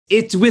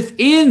it's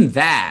within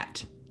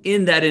that,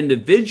 in that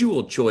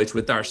individual choice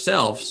with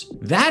ourselves,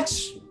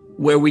 that's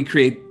where we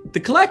create the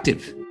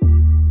collective.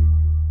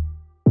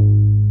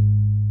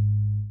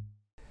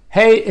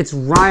 Hey, it's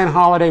Ryan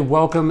Holiday.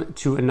 Welcome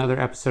to another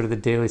episode of the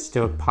Daily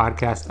Stoic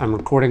Podcast. I'm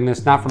recording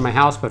this not from my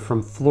house, but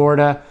from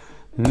Florida.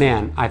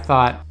 Man, I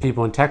thought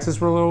people in Texas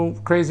were a little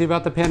crazy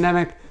about the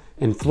pandemic.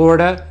 In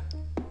Florida,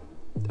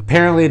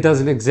 apparently it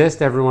doesn't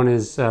exist. Everyone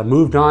has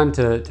moved on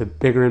to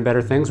bigger and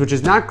better things, which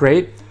is not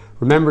great.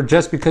 Remember,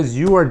 just because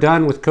you are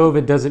done with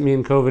COVID doesn't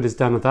mean COVID is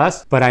done with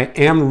us. But I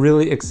am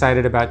really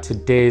excited about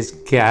today's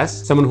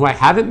guest, someone who I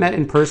haven't met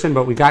in person,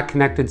 but we got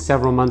connected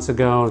several months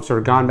ago and sort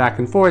of gone back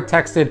and forth,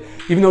 texted.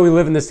 Even though we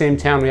live in the same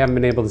town, we haven't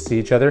been able to see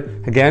each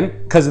other, again,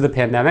 because of the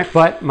pandemic.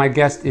 But my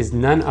guest is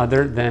none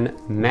other than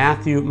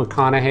Matthew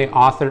McConaughey,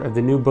 author of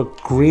the new book,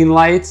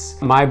 Greenlights.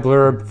 My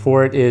blurb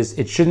for it is,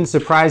 it shouldn't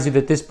surprise you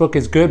that this book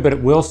is good, but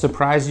it will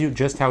surprise you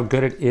just how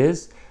good it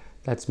is.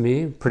 That's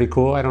me. Pretty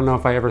cool. I don't know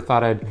if I ever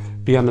thought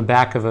I'd be on the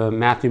back of a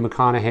Matthew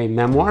McConaughey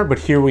memoir, but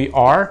here we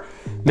are.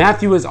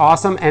 Matthew is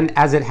awesome, and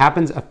as it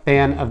happens, a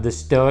fan of the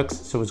Stoics,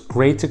 so it was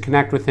great to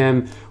connect with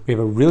him. We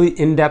have a really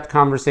in-depth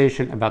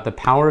conversation about the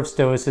power of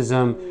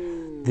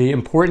Stoicism, the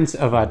importance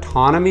of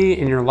autonomy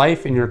in your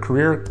life, in your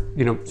career,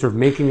 sort of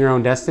making your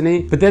own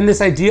destiny. But then this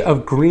idea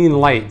of green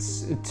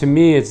lights, to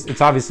me,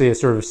 it's obviously a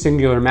sort of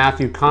singular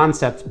Matthew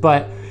concept,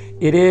 but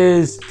it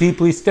is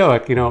deeply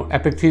Stoic.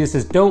 Epictetus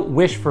says, don't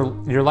wish for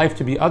your life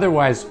to be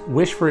otherwise,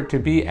 wish for it to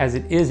be as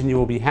it is and you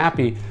will be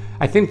happy.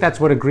 I think that's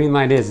what a green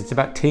light is. It's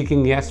about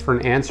taking yes for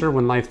an answer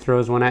when life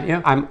throws one at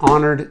you. I'm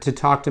honored to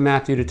talk to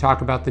Matthew to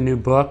talk about the new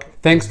book.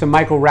 Thanks to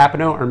Michael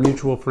Rapinoe, our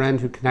mutual friend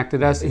who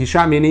connected us. He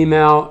shot me an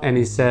email and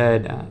he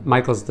said,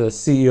 Michael's the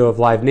CEO of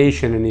Live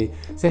Nation, and he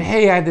said,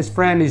 hey, I had this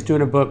friend, he's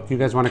doing a book. Do you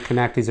guys want to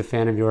connect? He's a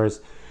fan of yours.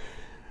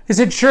 I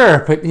said,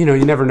 sure, but you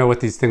never know what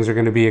these things are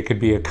going to be. It could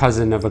be a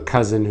cousin of a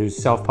cousin who's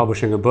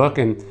self-publishing a book,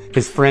 and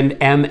his friend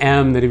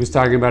MM that he was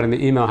talking about in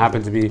the email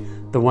happened to be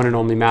the one and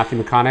only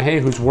Matthew McConaughey,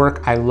 whose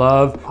work I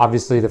love.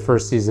 Obviously, the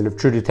first season of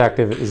True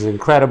Detective is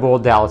incredible.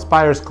 Dallas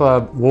Buyers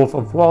Club, Wolf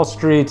of Wall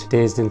Street,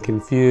 Dazed and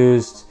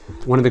Confused.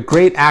 One of the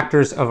great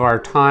actors of our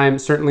time,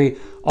 certainly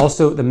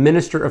also the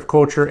Minister of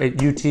Culture at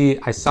UT.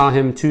 I saw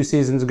him 2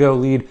 seasons ago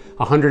lead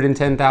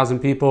 110,000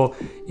 people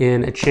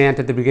in a chant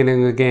at the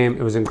beginning of the game.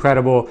 It was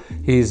incredible.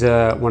 He's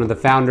one of the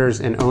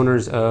founders and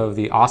owners of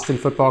the Austin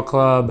Football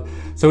Club.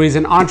 So he's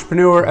an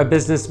entrepreneur, a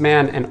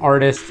businessman, an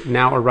artist,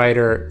 now a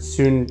writer,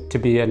 soon to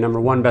be a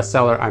 #1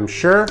 bestseller, I'm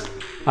sure.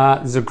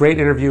 This is a great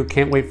interview.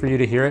 Can't wait for you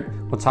to hear it.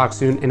 We'll talk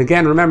soon. And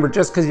again, remember,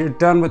 just because you're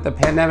done with the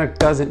pandemic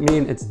doesn't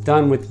mean it's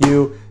done with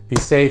you. Be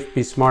safe,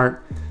 be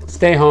smart,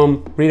 stay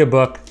home, read a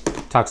book.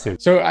 Talk soon.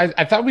 So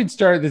I thought we'd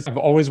start this. I've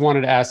always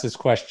wanted to ask this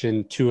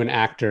question to an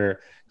actor.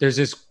 There's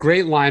this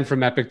great line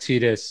from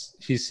Epictetus.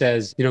 He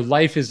says,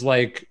 life is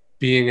like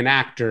being an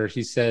actor.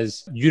 He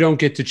says, you don't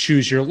get to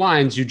choose your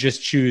lines. You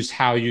just choose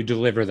how you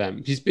deliver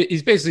them. He's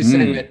basically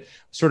saying that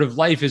sort of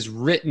life is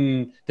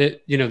written,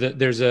 that, that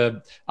there's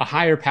a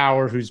higher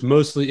power who's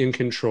mostly in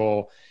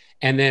control.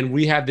 And then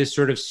we have this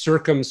sort of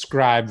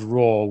circumscribed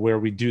role where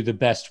we do the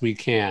best we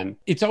can.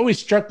 It's always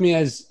struck me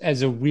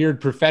as a weird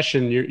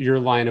profession,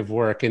 your line of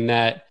work, in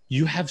that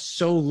you have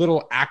so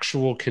little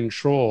actual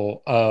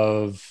control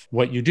of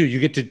what you do. You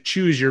get to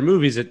choose your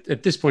movies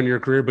at this point in your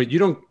career, but you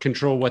don't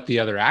control what the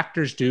other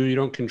actors do. You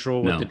don't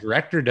control what the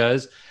director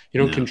does.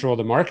 You don't control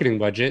the marketing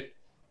budget.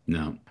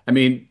 No. I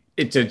mean,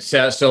 it's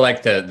so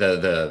like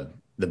the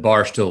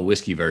Barstool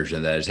whiskey version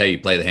of that is, hey, you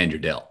play the hand you're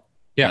dealt.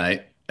 Yeah.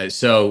 Right?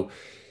 So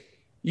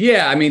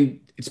yeah, I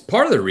mean, it's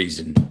part of the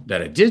reason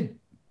that I did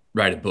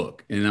write a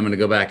book, and I'm going to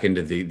go back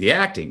into the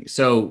acting.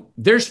 So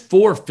there's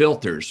 4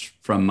 filters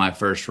from my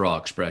first raw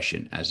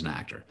expression as an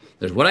actor.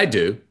 There's what I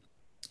do.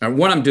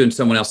 One, I'm doing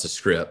someone else's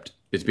script.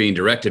 It's being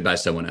directed by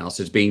someone else.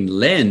 It's being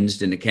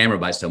lensed in the camera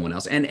by someone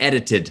else and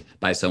edited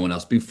by someone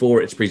else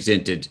before it's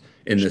presented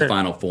in the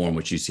final form,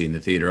 which you see in the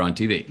theater on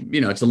TV.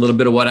 It's a little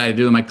bit of what I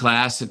do in my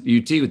class at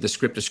UT with the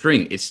script to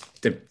screen. It's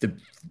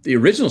the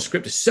original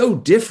script is so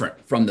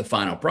different from the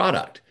final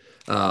product.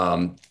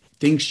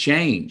 Things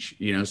change,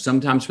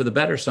 sometimes for the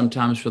better,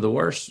 sometimes for the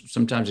worse,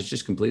 sometimes it's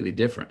just completely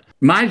different.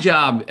 My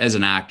job as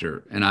an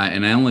actor, and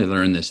I only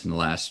learned this in the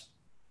last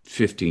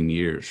 15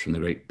 years from the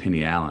great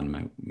Penny Allen,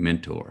 my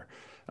mentor,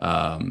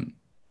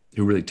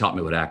 who really taught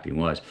me what acting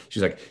was.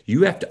 She's like,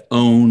 you have to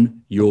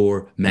own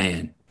your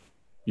man,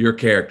 your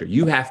character.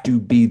 You have to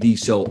be the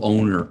sole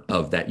owner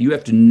of that. You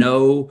have to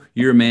know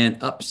your man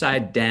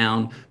upside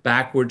down,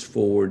 backwards,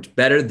 forwards,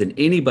 better than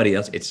anybody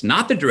else. It's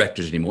not the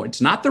directors anymore. It's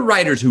not the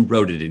writers who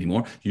wrote it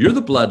anymore. You're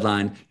the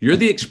bloodline. You're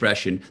the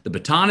expression. The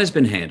baton has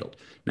been handled.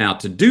 Now,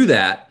 to do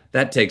that,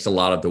 that takes a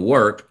lot of the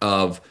work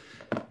of,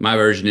 my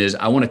version is,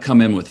 I want to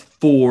come in with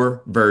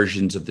 4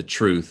 versions of the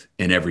truth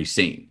in every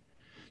scene.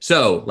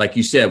 So, like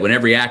you said, when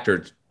every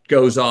actor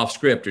goes off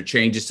script or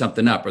changes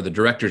something up, or the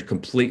director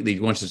completely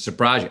wants to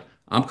surprise you,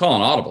 I'm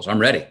calling audibles. I'm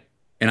ready.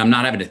 And I'm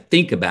not having to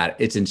think about it.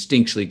 It's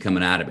instinctually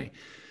coming out of me.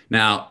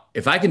 Now,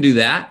 if I can do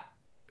that,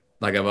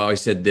 like I've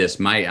always said this,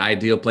 my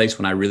ideal place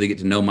when I really get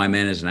to know my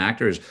man as an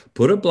actor is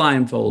put a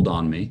blindfold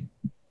on me.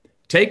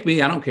 Take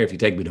me, I don't care if you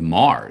take me to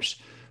Mars,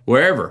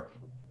 wherever.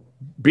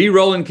 Be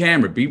rolling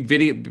camera, be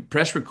video,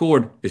 press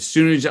record as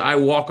soon as I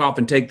walk off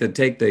and take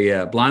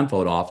the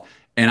blindfold off,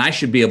 and I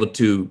should be able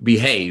to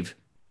behave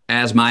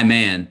as my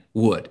man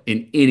would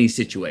in any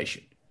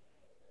situation.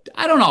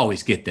 I don't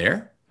always get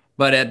there,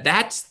 but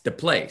that's the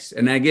place.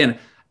 And again,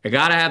 I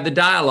got to have the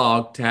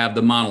dialogue to have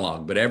the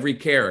monologue, but every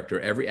character,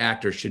 every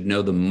actor should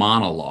know the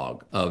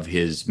monologue of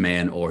his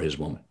man or his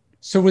woman.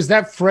 So was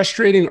that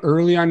frustrating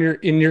early on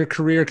in your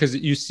career? Because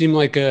you seem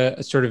like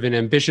a sort of an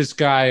ambitious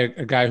guy,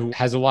 a guy who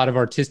has a lot of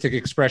artistic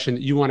expression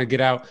that you want to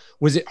get out.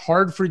 Was it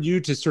hard for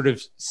you to sort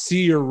of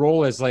see your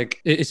role as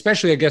like,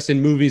 especially I guess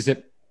in movies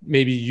that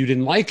maybe you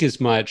didn't like as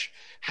much?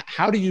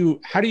 How do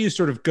you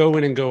sort of go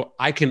in and go,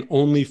 I can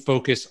only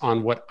focus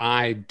on what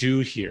I do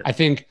here? I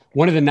think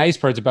one of the nice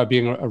parts about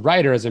being a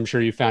writer, as I'm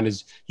sure you found,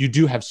 is you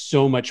do have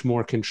so much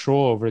more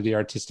control over the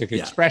artistic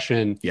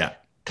expression. Yeah.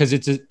 Because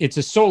it's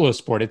a solo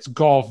sport. It's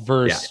golf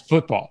versus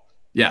football.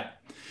 Yeah.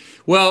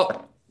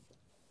 Well,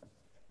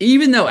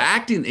 even though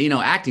acting,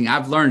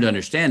 I've learned to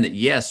understand that,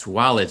 yes,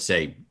 while it's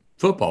a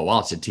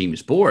team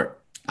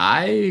sport,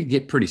 I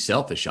get pretty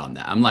selfish on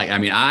that.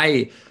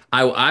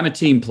 I'm a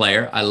team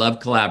player. I love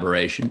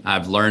collaboration.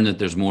 I've learned that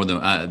there's more than,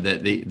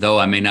 though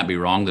I may not be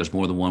wrong, there's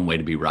more than one way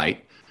to be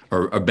right.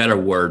 Or a better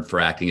word for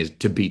acting is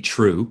to be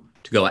true,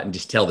 to go out and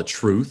just tell the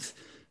truth,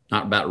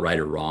 not about right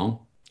or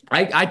wrong.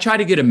 I try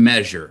to get a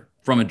measure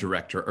from a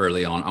director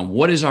early on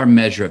what is our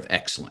measure of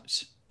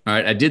excellence. All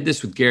right, I did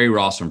this with Gary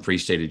Ross from Free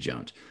State of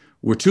Jones.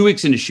 We're 2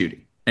 weeks into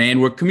shooting,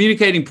 and we're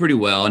communicating pretty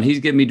well, and he's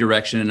giving me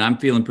direction, and I'm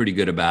feeling pretty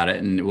good about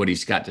it and what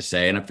he's got to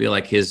say, and I feel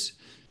like his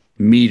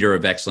meter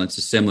of excellence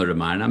is similar to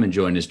mine. I'm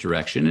enjoying his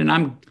direction, and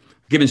I'm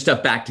giving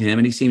stuff back to him,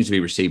 and he seems to be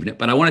receiving it,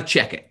 but I want to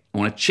check it. I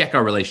want to check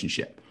our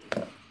relationship.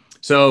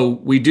 So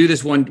we do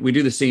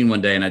the scene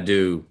one day, and I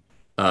do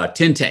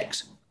 10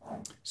 takes.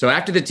 So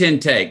after the 10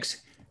 takes,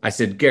 I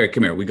said, Gary,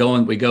 come here. We go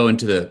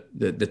into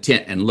the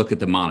tent and look at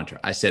the monitor.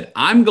 I said,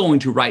 I'm going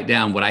to write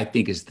down what I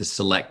think is the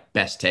select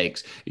best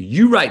takes.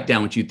 You write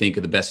down what you think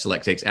are the best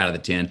select takes out of the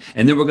 10,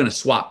 and then we're going to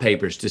swap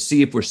papers to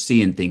see if we're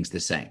seeing things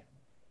the same.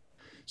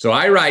 So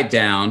I write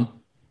down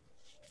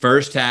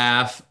first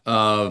half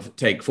of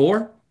take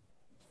 4,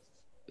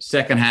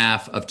 second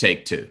half of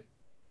take 2.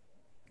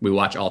 We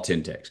watch all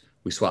 10 takes.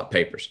 We swap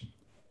papers.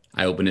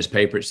 I open this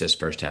paper. It says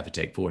first half of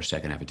take 4,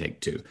 second half of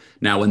take 2.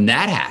 Now, when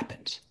that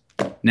happens,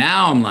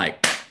 now I'm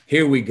like,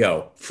 here we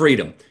go.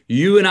 Freedom.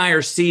 You and I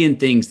are seeing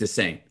things the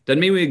same. Doesn't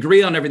mean we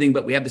agree on everything,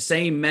 but we have the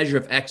same measure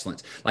of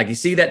excellence. Like you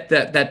see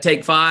that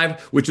take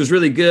 5, which was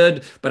really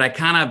good, but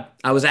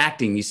I was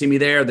acting. You see me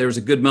there. There was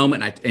a good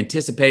moment, and I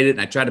anticipated it, and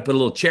I tried to put a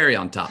little cherry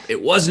on top.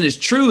 It wasn't as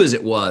true as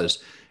it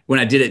was when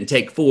I did it in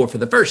take 4 for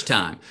the first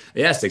time.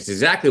 Yes, it's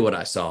exactly what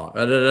I saw.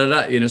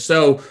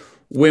 So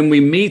when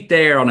we meet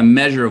there on a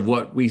measure of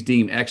what we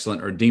deem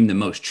excellent or deem the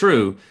most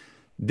true,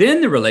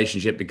 then the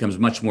relationship becomes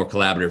much more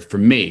collaborative for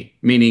me,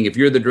 meaning if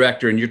you're the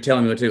director and you're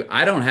telling me what to do,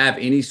 I don't have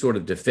any sort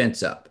of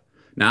defense up.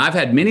 Now, I've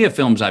had many of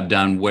films I've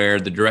done where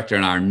the director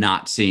and I are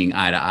not seeing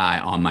eye to eye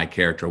on my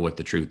character, what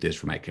the truth is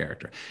for my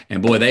character.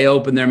 And boy, they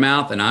open their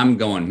mouth and I'm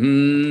going,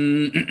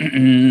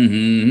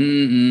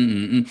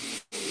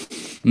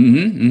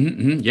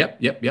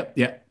 yep.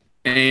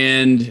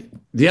 And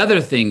the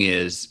other thing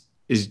is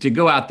to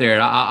go out there,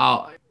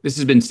 this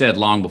has been said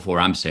long before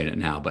I'm saying it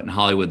now, but in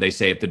Hollywood, they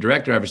say if the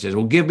director ever says,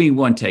 well, give me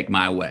one take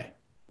my way,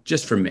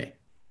 just for me.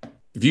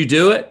 If you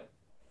do it,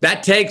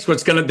 that take's they're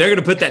going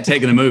to put that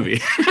take in the movie.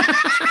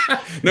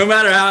 no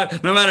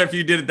matter if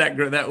you did it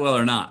that well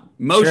or not.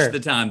 Most of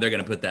the time, they're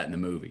going to put that in the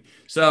movie.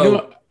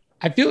 So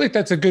I feel like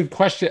that's a good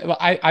question.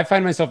 I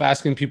find myself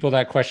asking people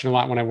that question a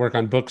lot when I work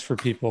on books for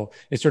people.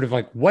 It's sort of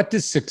like, what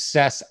does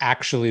success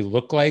actually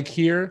look like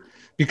here?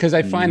 Because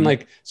I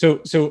find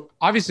so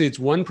obviously it's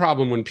one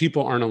problem when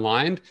people aren't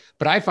aligned,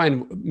 but I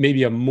find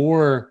maybe a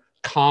more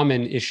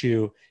common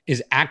issue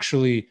is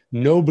actually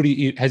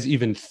nobody has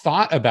even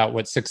thought about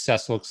what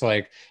success looks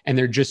like, and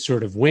they're just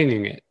sort of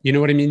winging it. You know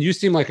what I mean? You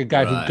seem like a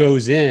guy who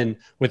goes in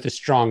with a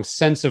strong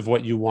sense of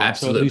what you want.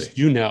 Absolutely. So at least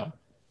you know.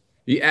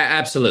 Yeah,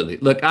 absolutely.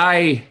 Look,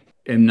 I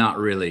am not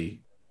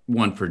really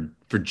one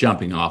for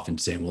jumping off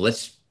and saying, well,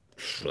 let's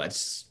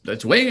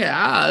wing it.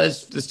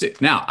 Let's do it.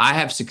 Now, I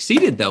have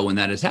succeeded, though, when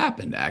that has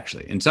happened,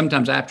 actually. And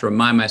sometimes I have to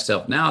remind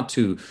myself now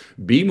to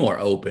be more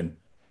open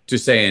to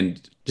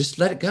saying, just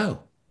let it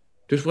go.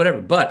 Just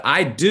whatever. But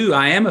I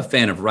am a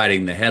fan of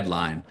writing the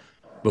headline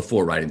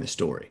before writing the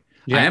story.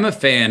 Yeah. I am a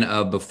fan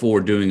of,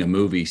 before doing a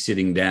movie,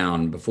 sitting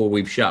down before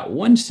we've shot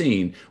one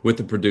scene with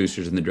the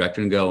producers and the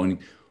director and going,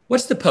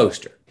 what's the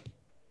poster?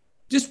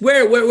 Just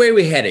where are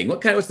we heading?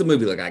 What's the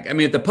movie look like? I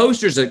mean, if the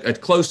poster's a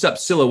close-up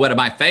silhouette of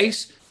my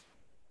face,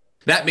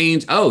 that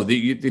means,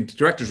 the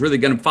director's really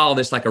going to follow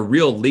this like a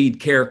real lead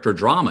character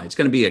drama. It's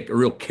going to be a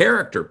real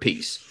character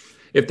piece.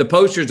 If the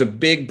poster's a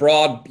big,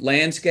 broad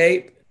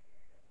landscape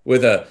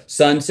with a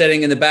sun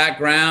setting in the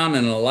background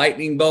and a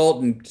lightning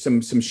bolt and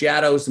some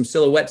shadows, some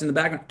silhouettes in the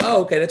background,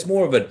 okay, that's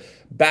more of a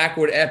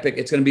backward epic,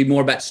 it's going to be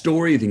more about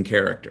story than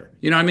character.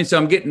 You know what I mean? So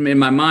I'm getting in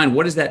my mind,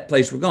 what is that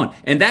place we're going?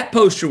 And that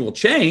poster will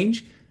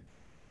change.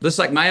 Just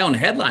like my own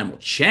headline will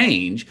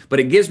change, but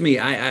it gives me,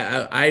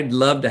 I'd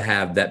love to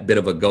have that bit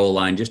of a goal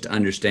line just to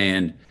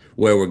understand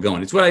where we're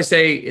going. It's what I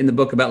say in the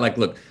book about, like,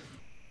 look,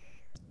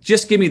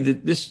 just give me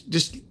this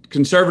just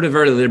conservative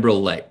or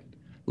liberal late.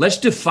 Let's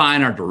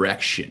define our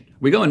direction.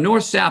 We going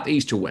north, south,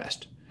 east, or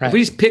west. Right. If we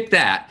just pick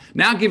that,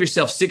 now give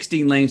yourself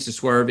 16 lanes to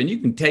swerve, and you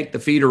can take the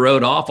feeder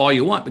road off all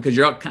you want because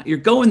you're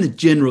going the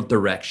general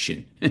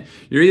direction.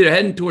 You're either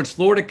heading towards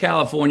Florida,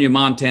 California,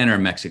 Montana, or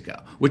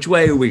Mexico. Which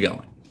way are we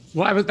going?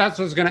 Well, that's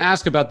what I was going to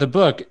ask about the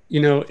book.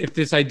 You know, if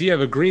this idea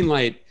of a green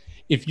light,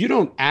 if you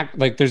don't act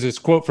like, there's this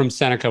quote from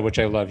Seneca, which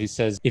I love. He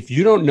says, if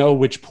you don't know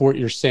which port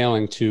you're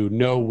sailing to,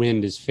 no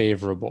wind is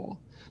favorable.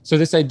 So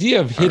this idea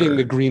of hitting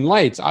the green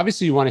lights,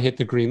 obviously you want to hit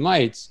the green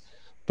lights,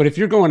 but if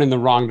you're going in the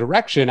wrong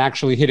direction,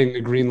 actually hitting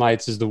the green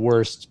lights is the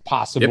worst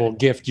possible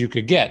gift you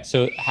could get.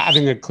 So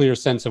having a clear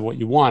sense of what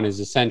you want is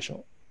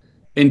essential.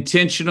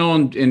 Intentional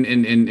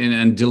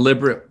and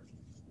deliberate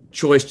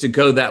choice to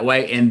go that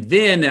way. And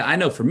then I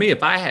know for me,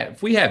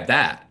 if we have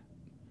that,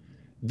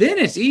 then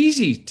it's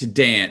easy to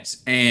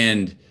dance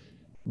and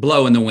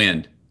blow in the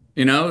wind.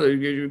 You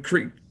know,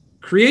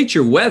 create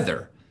your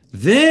weather,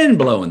 then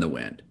blow in the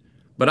wind.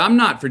 But I'm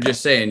not for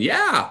just saying,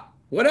 yeah,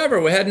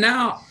 whatever, we're heading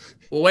out.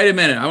 Well, wait a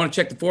minute, I want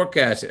to check the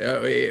forecast.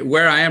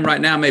 Where I am right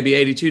now may be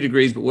 82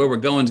 degrees, but where we're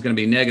going is going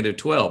to be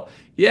 -12.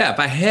 Yeah, if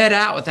I head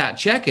out without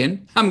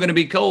checking, I'm going to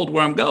be cold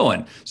where I'm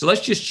going. So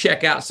let's just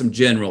check out some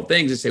general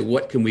things and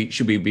say,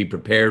 should we be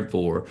prepared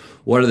for?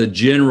 What are the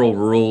general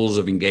rules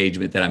of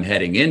engagement that I'm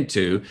heading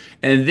into?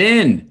 And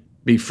then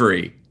be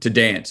free to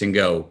dance and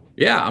go,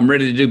 yeah, I'm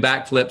ready to do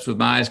backflips with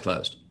my eyes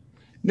closed.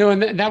 No,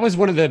 and that was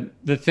one of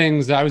the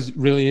things that I was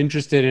really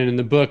interested in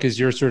the book, is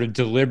your sort of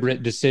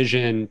deliberate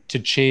decision to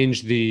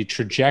change the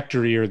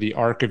trajectory or the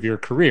arc of your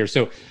career.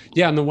 So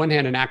yeah, on the one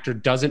hand, an actor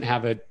doesn't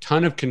have a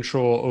ton of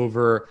control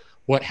over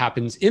what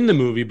happens in the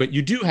movie, but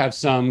you do have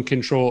some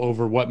control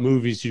over what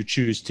movies you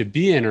choose to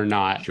be in or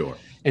not. Sure.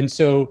 And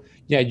so,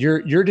 yeah,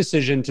 your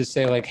decision to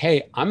say, like,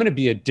 hey, I'm going to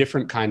be a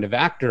different kind of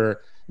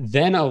actor,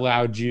 then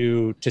allowed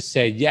you to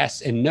say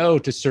yes and no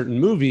to certain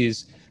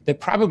movies that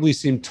probably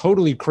seemed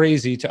totally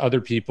crazy to other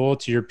people,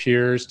 to your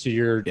peers, to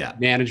your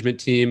management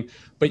team,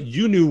 but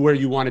you knew where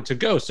you wanted to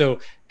go. So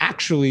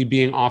actually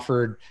being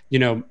offered, you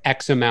know,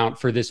 X amount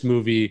for this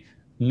movie,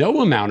 no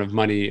amount of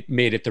money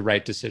made it the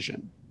right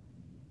decision.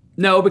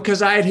 No,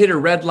 because I had hit a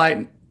red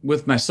light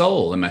with my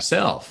soul and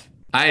myself.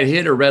 I had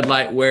hit a red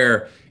light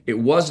where it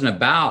wasn't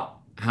about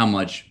how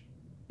much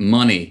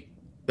money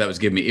that was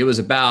giving me. It was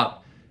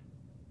about,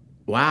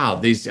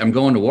 wow, I'm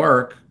going to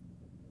work.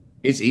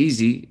 It's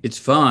easy. It's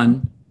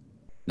fun.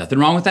 Nothing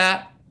wrong with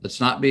that. Let's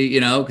not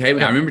be, okay.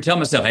 I remember telling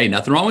myself, hey,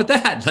 nothing wrong with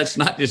that. Let's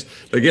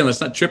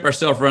not trip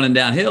ourselves running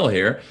downhill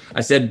here.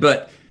 I said,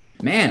 but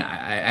man,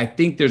 I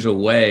think there's a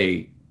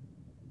way,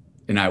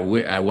 and I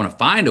want to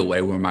find a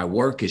way where my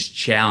work is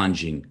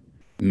challenging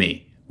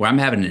me, where I'm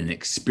having an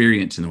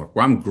experience in the work,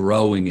 where I'm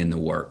growing in the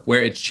work,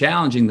 where it's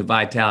challenging the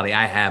vitality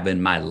I have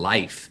in my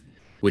life,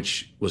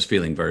 which was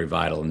feeling very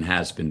vital and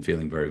has been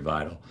feeling very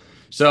vital.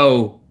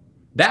 So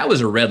that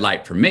was a red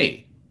light for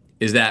me,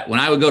 is that when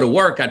I would go to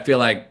work, I'd feel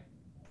like,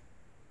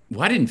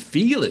 well, I didn't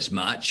feel as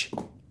much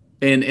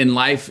in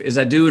life as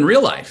I do in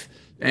real life.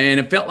 And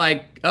it felt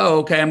like, oh,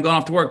 okay, I'm going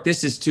off to work.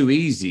 This is too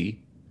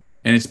easy.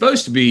 And it's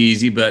supposed to be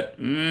easy, but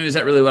is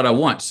that really what I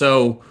want?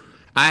 So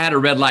I had a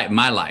red light in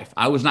my life.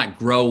 I was not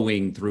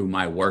growing through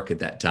my work at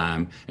that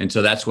time. And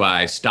so that's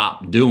why I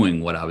stopped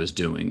doing what I was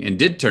doing and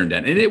did turn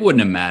down. And it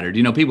wouldn't have mattered.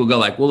 People go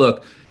like, well,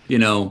 look,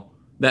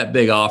 that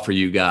big offer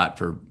you got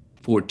for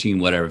 14,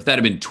 whatever. If that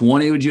had been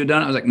 20, would you have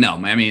done it? I was like,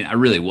 no, I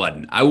really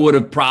wouldn't. I would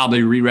have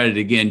probably reread it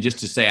again just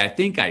to say, I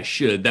think I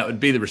should. That would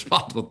be the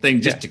responsible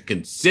thing, just to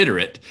consider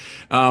it.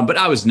 But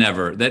I was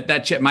never,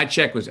 that check, my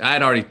check was, I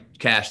had already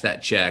cashed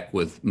that check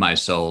with my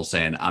soul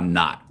saying, I'm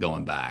not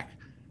going back.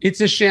 It's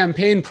a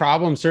champagne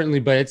problem, certainly,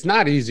 but it's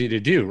not easy to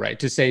do, right?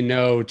 To say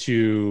no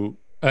to,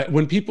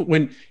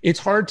 when it's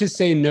hard to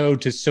say no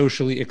to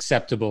socially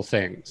acceptable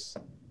things.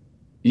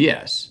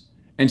 Yes.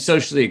 And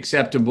socially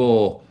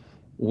acceptable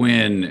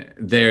when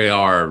they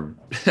are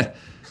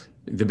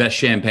the best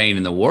champagne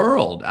in the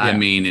world. Yeah. I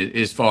mean,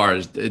 as far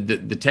as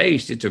the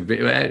taste, it's a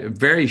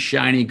very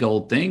shiny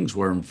gold things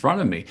were in front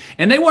of me.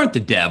 And they weren't the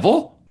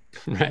devil.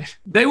 Right.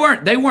 They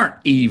weren't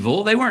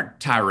evil. They weren't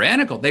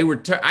tyrannical.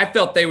 I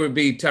felt they would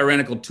be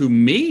tyrannical to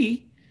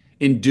me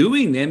in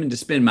doing them and to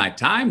spend my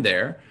time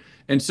there.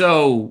 And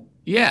so,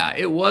 yeah,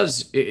 it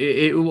was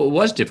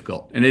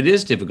difficult. And it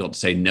is difficult to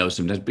say no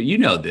sometimes, but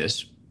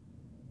this.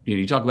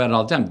 You talk about it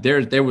all the time.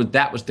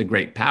 That was the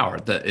great power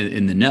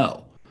in the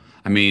no.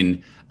 I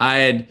mean,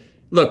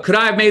 could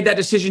I have made that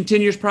decision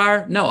 10 years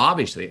prior? No,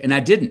 obviously. And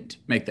I didn't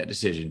make that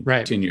decision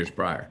 10 years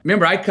prior.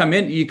 Remember,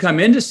 you come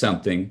into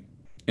something,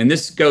 and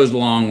this goes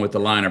along with the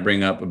line I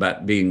bring up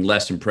about being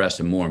less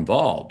impressed and more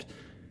involved.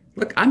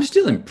 Look, I'm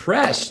still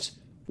impressed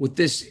with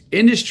this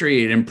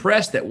industry and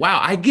impressed that, wow,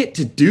 I get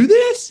to do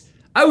this.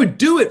 I would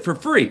do it for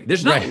free.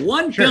 There's not Right.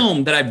 one Sure.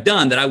 film that I've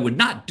done that I would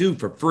not do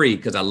for free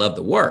because I love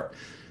the work.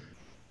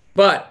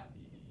 But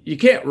you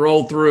can't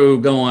roll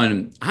through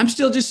going, I'm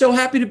still just so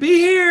happy to be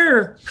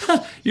here.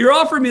 You're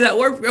offering me that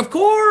work. Of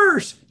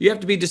course. You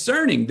have to be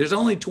discerning. There's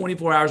only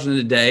 24 hours in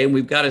a day, and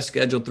we've got to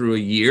schedule through a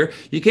year.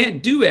 You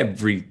can't do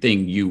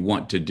everything you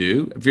want to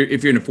do if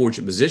you're in a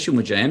fortunate position,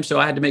 which I am. So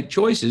I had to make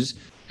choices.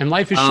 And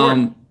life is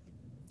short.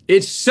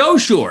 It's so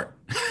short.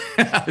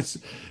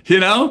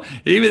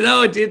 Even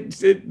though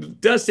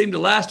it does seem to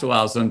last a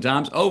while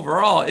sometimes,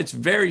 overall, it's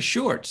very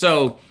short.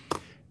 So,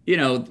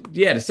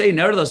 to say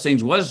no to those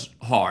things was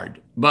hard.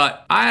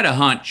 But I had a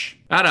hunch.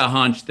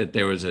 That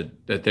there was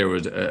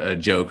a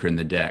joker in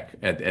the deck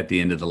at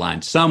the end of the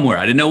line somewhere.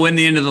 I didn't know when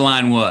the end of the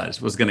line was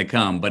going to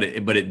come, but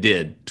it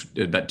did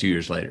about 2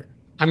 years later.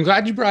 I'm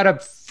glad you brought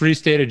up Free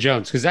State of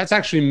Jones, because that's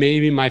actually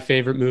maybe my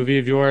favorite movie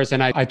of yours.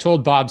 And I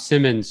told Bob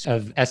Simmons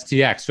of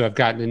STX, who I've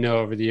gotten to know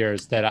over the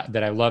years, that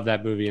I love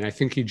that movie. And I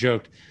think he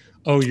joked,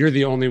 "Oh, you're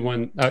the only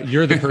one.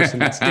 You're the person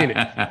that's seen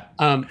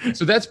it."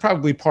 So that's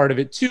probably part of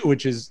it too,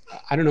 which is,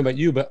 I don't know about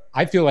you, but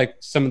I feel like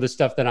some of the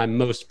stuff that I'm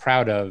most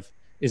proud of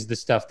is the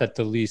stuff that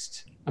the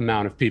least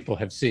amount of people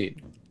have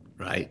seen.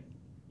 Right.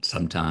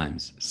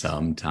 Sometimes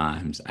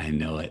I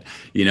know it,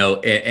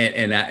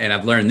 and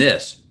I've learned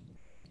this.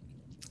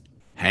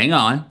 Hang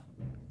on,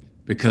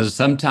 because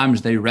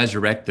sometimes they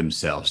resurrect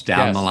themselves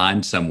down the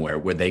line somewhere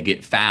where they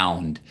get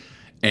found.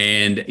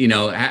 And,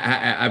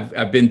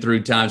 I've been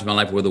through times in my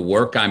life where the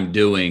work I'm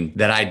doing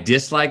that I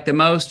dislike the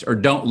most or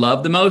don't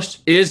love the most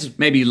is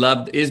maybe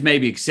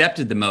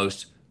accepted the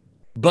most,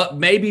 but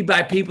maybe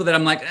by people that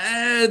I'm like,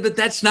 but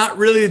that's not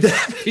really the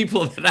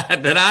people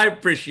that I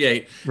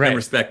appreciate and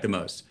respect the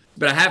most.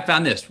 But I have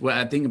found this. Well,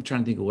 I think I'm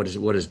trying to think of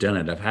what has done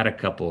it. I've had a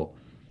couple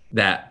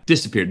that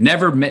disappeared,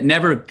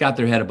 never got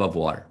their head above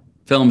water.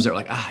 Films that are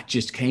like, it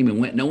just came and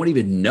went. No one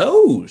even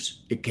knows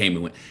it came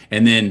and went.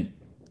 And then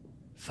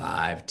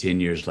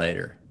 5-10 years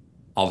later,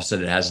 all of a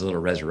sudden it has a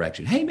little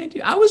resurrection. Hey man,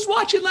 I was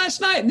watching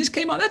last night and this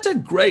came on. That's a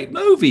great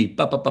movie.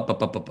 And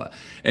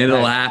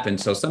it'll happen.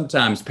 So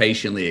sometimes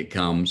patiently it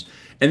comes.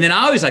 And then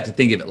I always like to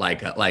think of it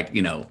like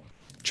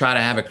try to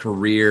have a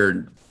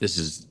career. This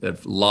is a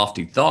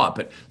lofty thought,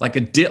 but like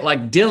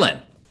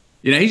Dylan.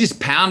 He just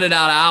pounded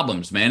out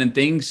albums, man, and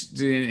things,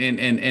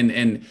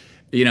 and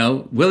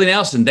Willie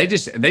Nelson. They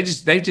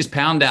just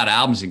pound out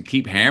albums and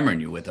keep hammering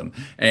you with them.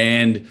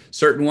 And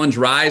certain ones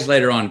rise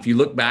later on. If you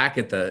look back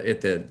at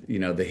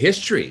the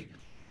history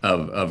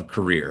of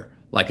career,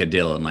 like a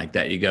Dylan, like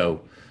that, you go,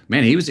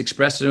 man, he was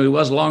expressing who he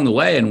was along the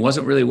way and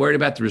wasn't really worried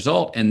about the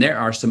result. And there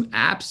are some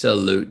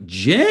absolute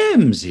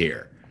gems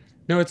here.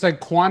 No, it's like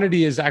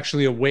quantity is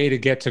actually a way to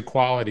get to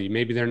quality.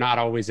 Maybe they're not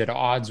always at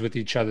odds with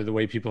each other the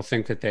way people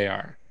think that they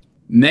are.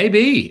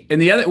 Maybe. And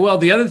the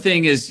other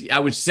thing is, I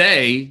would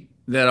say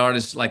that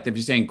artists, like if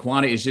you're saying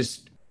quantity, is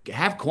just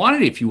have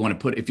quantity if you want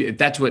to put, if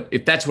that's what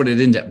it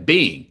ends up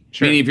being.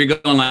 Sure. Meaning if you're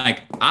going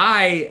like,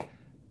 I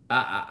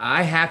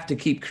have to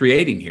keep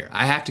creating here.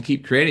 I have to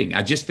keep creating.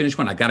 I just finished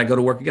one. I got to go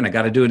to work again. I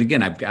got to do it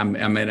again. I'm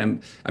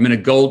in a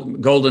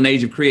golden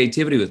age of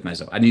creativity with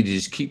myself. I need to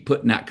just keep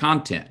putting out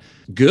content.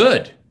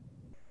 Good.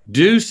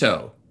 Do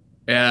so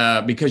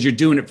because you're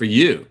doing it for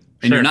you.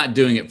 And You're not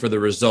doing it for the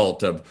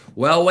result of,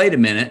 well, wait a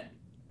minute.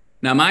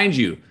 Now, mind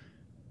you,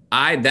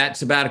 that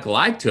sabbatical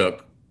I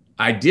took,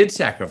 I did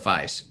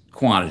sacrifice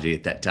quantity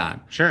at that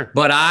time. Sure.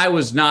 But I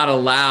was not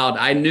allowed.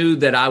 I knew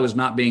that I was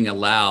not being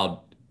allowed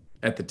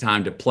at the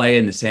time to play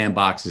in the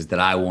sandboxes that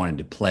I wanted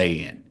to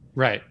play in.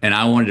 Right. And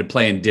I wanted to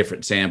play in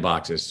different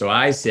sandboxes. So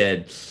I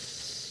said,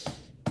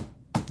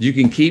 you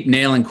can keep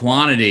nailing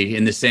quantity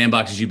in the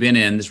sandboxes you've been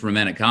in, this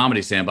romantic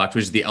comedy sandbox,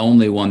 which is the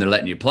only one they're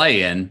letting you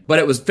play in. But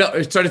it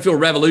started to feel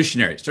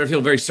revolutionary. It started to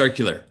feel very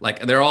circular.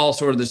 Like they're all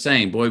sort of the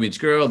same. Boy meets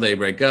girl, they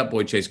break up,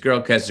 boy chase girl,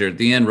 catches her at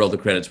the end, roll the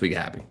credits, we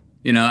get happy.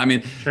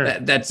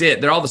 That's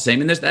it. They're all the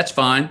same. And that's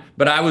fine.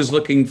 But I was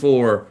looking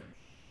for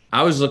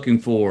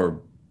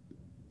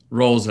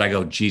roles that I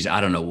go, geez,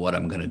 I don't know what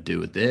I'm going to do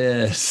with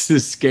this.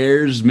 This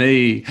scares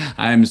me.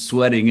 I'm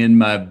sweating in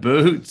my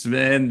boots,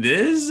 man.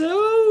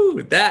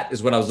 That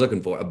is what I was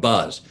looking for, a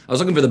buzz. I was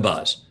looking for the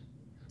buzz.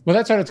 Well,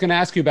 that's what I was going to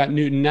ask you about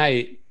Newton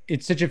Knight.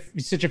 It's such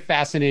a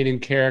fascinating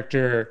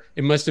character.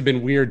 It must have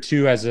been weird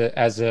too, as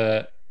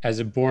a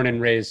born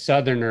and raised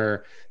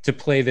Southerner, to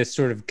play this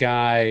sort of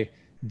guy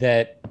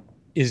that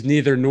is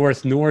neither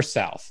North nor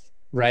South,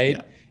 right?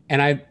 Yeah.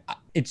 And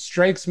it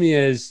strikes me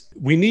as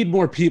we need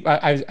more people.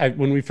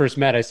 When we first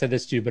met, I said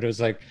this to you, but it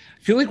was like,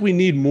 I feel like we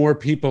need more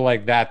people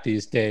like that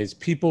these days.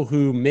 People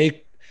who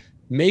make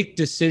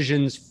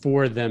decisions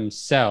for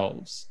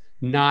themselves,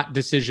 not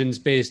decisions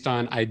based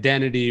on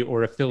identity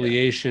or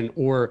affiliation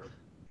or,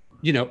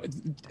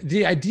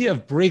 the idea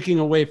of breaking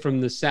away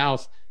from the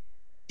South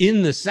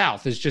in the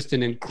South is just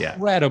an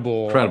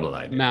incredible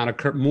amount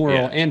of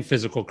moral and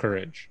physical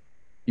courage.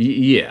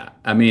 Yeah.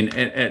 I mean,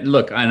 and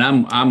look, and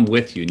I'm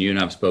with you, and you and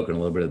I've spoken a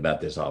little bit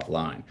about this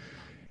offline.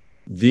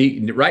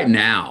 Right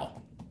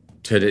now,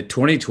 to the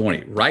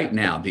 2020, right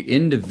now, the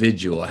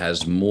individual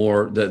has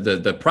more,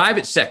 the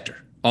private sector,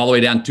 all the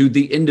way down to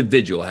the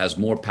individual has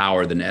more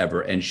power than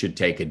ever and should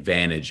take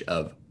advantage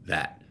of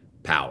that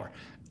power.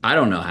 I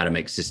don't know how to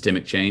make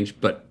systemic change,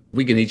 but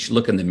we can each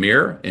look in the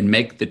mirror and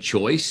make the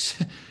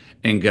choice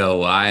and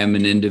go, I am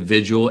an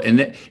individual.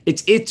 And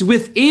it's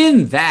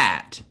within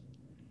that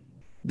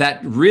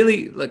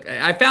really, look,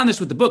 I found this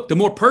with the book. The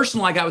more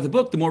personal I got with the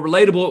book, the more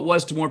relatable it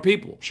was to more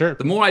people. Sure.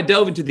 The more I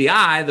dove into the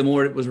I, the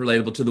more it was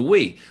relatable to the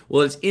we.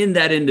 Well, it's in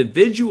that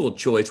individual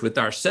choice with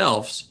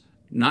ourselves,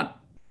 not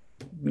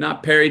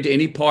parried to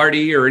any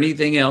party or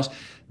anything else.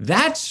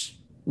 That's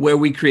where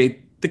we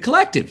create the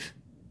collective.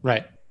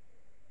 Right.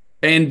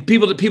 And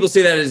people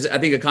see that as, I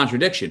think, a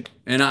contradiction.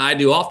 And I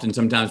do often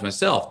sometimes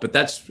myself, but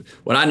that's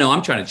what I know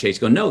I'm trying to chase.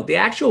 Go, no,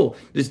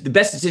 the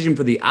best decision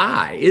for the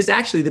I is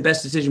actually the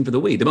best decision for the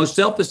we. The most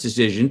selfless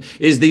decision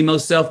is the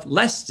most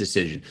selfless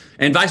decision,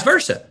 and vice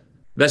versa.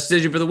 The best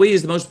decision for the we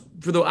is the most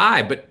for the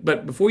I.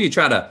 But before you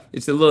try to,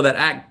 it's a little that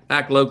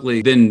act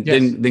locally, then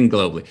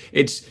globally.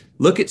 It's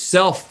look at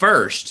self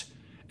first.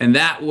 And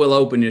that will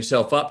open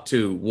yourself up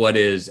to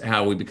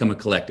how we become a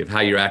collective, how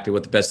you're acting,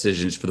 what the best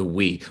decision is for the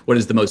we, what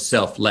is the most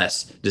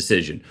selfless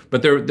decision.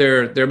 But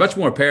they're much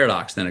more a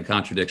paradox than a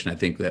contradiction, I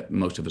think, that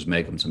most of us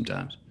make them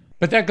sometimes.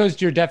 But that goes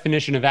to your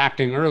definition of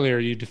acting earlier.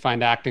 You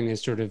defined acting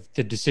as sort of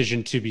the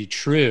decision to be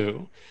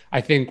true. I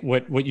think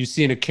what you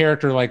see in a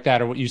character like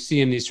that, or what you see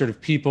in these sort of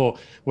people,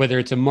 whether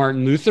it's a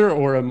Martin Luther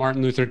or a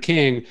Martin Luther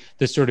King,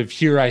 the sort of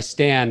here I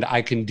stand,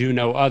 I can do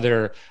no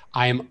other.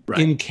 I am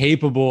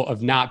incapable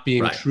of not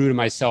being true to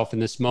myself in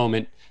this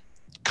moment,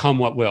 come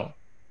what will.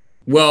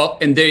 Well,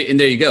 and there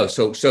you go.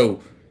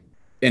 So,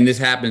 and this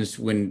happens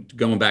when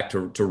going back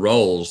to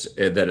roles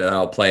that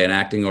I'll play in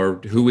acting or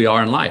who we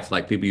are in life,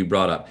 like people you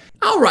brought up.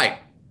 I'll write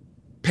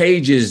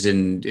pages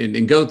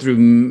and go through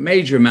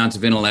major amounts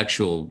of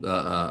intellectual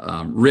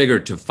rigor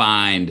to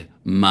find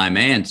my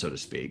man, so to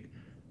speak.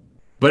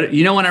 But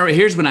you know,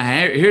 here's when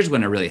I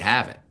really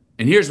have it,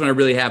 and here's when I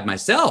really have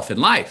myself in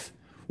life.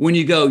 When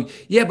you go,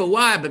 yeah, but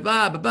why? But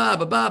blah, blah,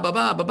 blah, blah, blah,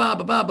 blah, blah, blah,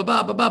 blah, blah,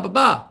 blah, blah, blah,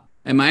 blah.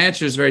 And my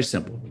answer is very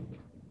simple,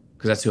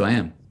 because that's who I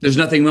am. There's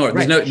nothing more.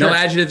 There's no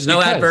adjectives,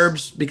 no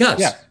adverbs, because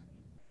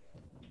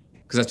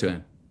that's who I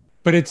am.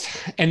 But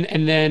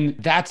and then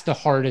that's the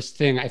hardest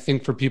thing, I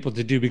think, for people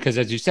to do, because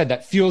as you said,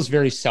 that feels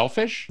very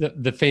selfish.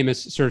 The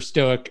famous sort of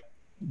Stoic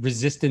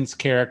resistance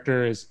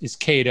character is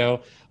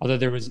Cato, although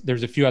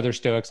there's a few other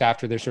Stoics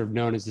after. They're sort of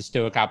known as the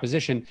Stoic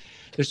opposition.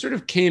 There sort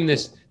of came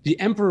the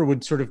emperor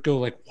would sort of go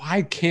like,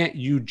 why can't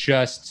you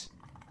just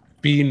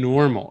be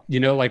normal?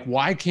 You know, like,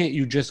 why can't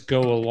you just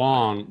go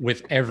along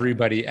with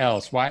everybody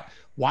else?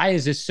 Why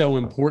is this so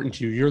important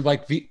to you? You're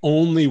like the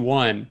only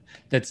one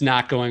that's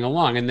not going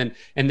along. And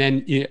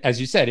then you,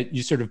 as you said,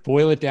 you sort of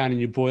boil it down and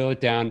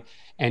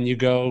you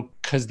go,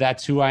 because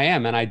that's who I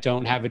am and I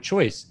don't have a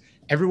choice.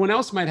 Everyone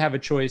else might have a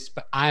choice,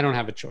 but I don't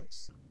have a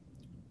choice.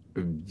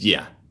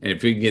 Yeah. And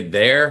if we can get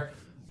there,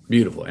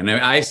 beautiful. And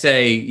I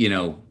say, you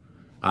know,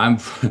 I'm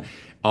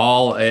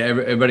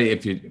everybody,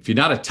 if you're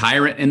not a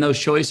tyrant in those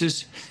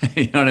choices,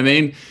 you know what I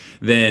mean?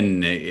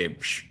 Then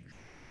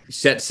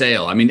set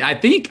sail. I mean, I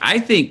think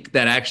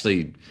that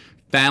actually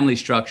family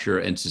structure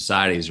and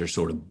societies are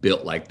sort of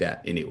built like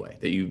that anyway,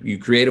 that you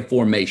create a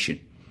formation.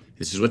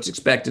 This is what's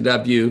expected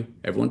of you.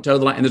 Everyone toe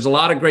the line. And there's a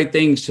lot of great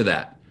things to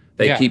that.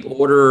 They keep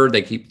order.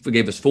 They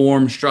gave us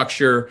form,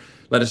 structure,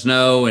 let us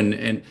know.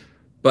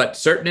 But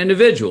certain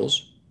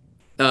individuals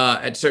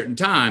at certain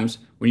times,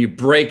 when you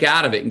break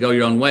out of it and go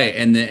your own way,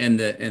 and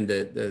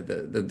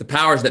the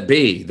powers that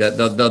be,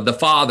 the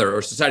father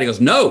or society goes,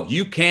 no,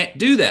 you can't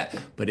do that.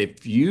 But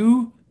if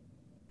you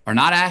are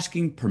not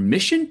asking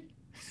permission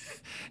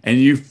and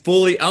you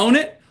fully own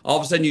it, all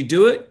of a sudden you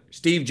do it.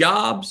 Steve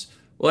Jobs,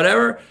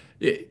 whatever,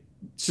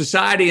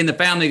 society and the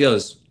family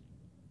goes,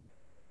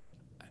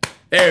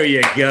 there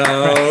you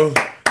go.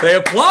 They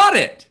applaud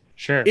it.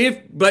 Sure.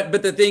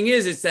 But the thing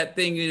is, it's that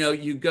thing, you know,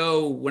 you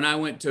go, when I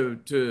went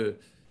to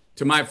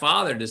my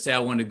father to say I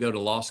wanted to go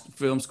to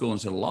film school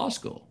instead of law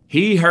school,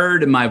 he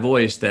heard in my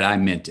voice that I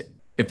meant it.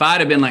 If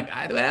I'd have been like,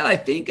 well, I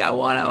think I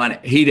want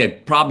it, he'd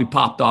have probably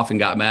popped off and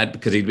got mad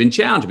because he'd been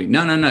challenging me.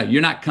 No,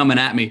 you're not coming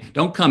at me.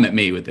 Don't come at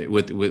me with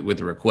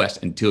the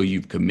request until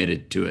you've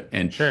committed to it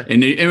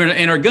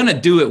and are gonna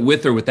do it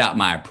with or without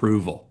my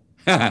approval.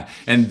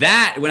 And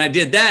that, when I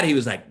did that, he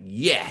was like,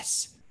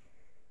 yes,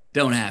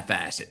 don't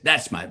half-ass it.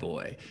 That's my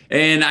boy.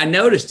 And I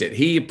noticed it.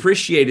 He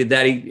appreciated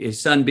that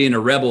his son being a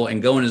rebel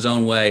and going his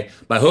own way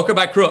by hook or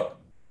by crook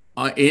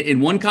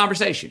in one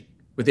conversation.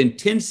 Within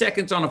 10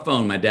 seconds on a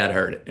phone, my dad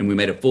heard it, and we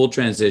made a full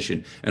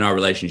transition in our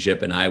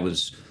relationship, and I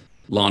was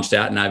launched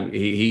out, and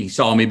he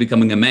saw me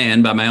becoming a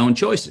man by my own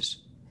choices.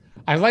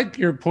 I like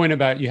your point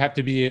about you have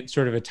to be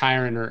sort of a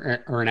tyrant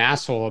or an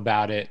asshole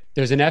about it.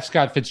 There's an F.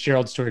 Scott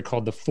Fitzgerald story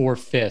called The Four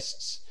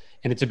Fists,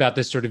 and it's about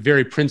this sort of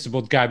very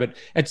principled guy. But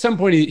at some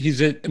point,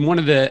 he's at one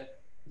of the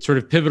sort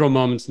of pivotal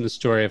moments in the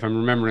story, if I'm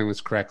remembering this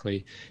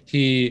correctly.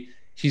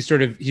 He's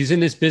in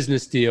this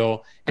business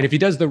deal, and if he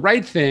does the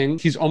right thing,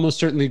 he's almost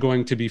certainly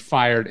going to be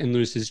fired and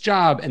lose his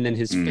job, and then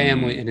his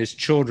family and his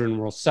children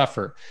will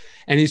suffer.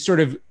 And he's sort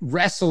of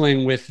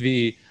wrestling with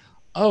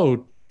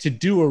to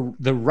do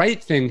the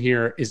right thing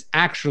here is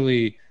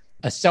actually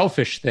a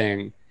selfish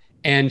thing.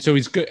 And so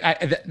he's good.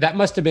 That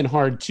must have been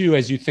hard too,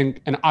 as you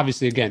think, and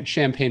obviously again,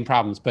 champagne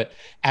problems, but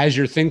as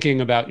you're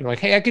thinking about, you're like,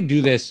 hey, I could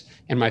do this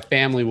and my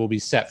family will be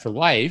set for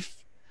life.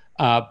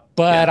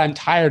 But I'm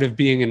tired of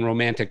being in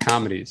romantic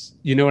comedies.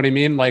 You know what I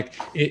mean? Like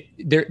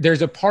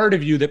there's a part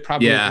of you that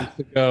probably wants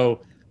to go,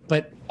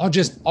 but I'll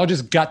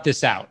just gut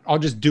this out. I'll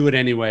just do it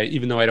anyway,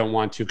 even though I don't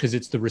want to, because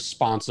it's the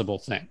responsible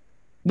thing.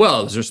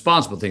 Well, it's a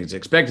responsible thing. It's an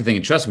expected thing.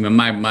 And trust me,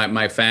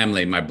 my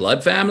family, my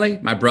blood family,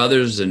 my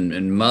brothers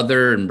and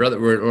mother and brother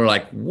were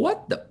like,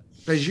 what the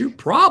is your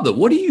problem?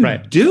 What are you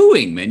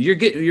doing, man? You're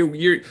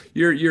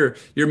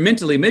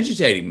mentally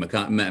meditating,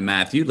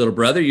 Matthew, little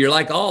brother. You're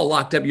like all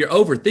locked up. You're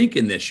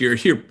overthinking this.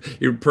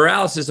 You're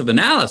paralysis of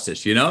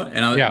analysis, you know?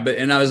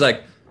 And I was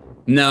like,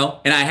 no.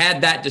 And I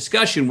had that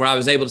discussion where I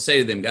was able to say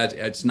to them, guys,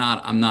 this is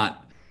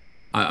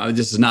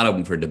not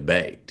open for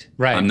debate.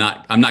 Right.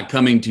 I'm not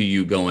coming to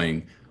you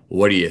going,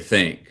 what do you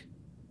think?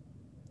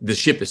 The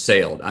ship has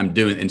sailed. I'm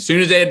doing. And as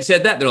soon as they had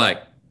said that, they're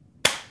like,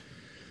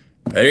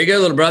 there you go,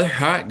 little brother.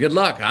 All right, good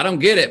luck. I don't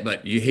get it,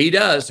 but he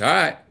does. All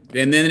right.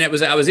 And then I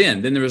was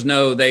in. Then there was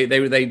no.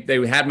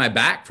 They had my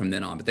back from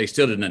then on, but they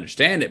still didn't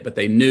understand it. But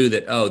they knew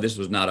that this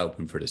was not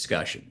open for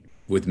discussion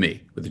with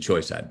me, with the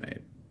choice I'd made.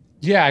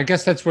 Yeah, I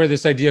guess that's where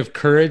this idea of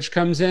courage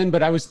comes in.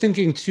 But I was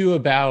thinking too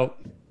about,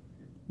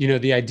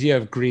 the idea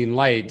of green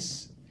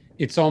lights.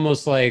 It's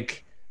almost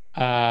like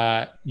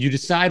you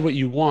decide what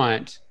you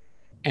want,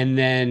 and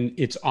then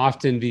it's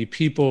often the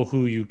people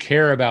who you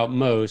care about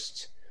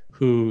most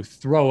who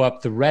throw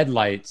up the red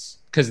lights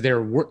because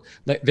they're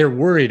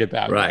worried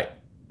about it.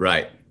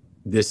 Right.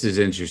 This is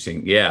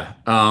interesting. Yeah.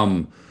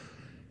 And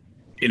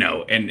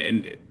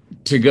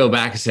to go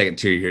back a second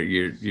to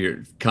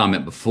your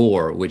comment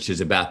before, which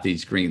is about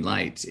these green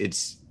lights,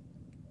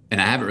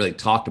 and I haven't really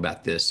talked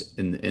about this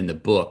in the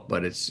book,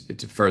 but it's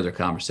a further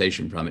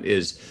conversation from it,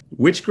 is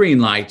which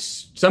green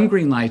lights. Some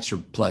green lights are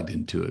plugged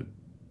into a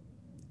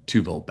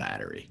 2-volt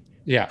battery.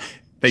 Yeah.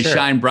 They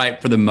shine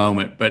bright for the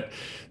moment, but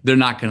they're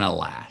not going to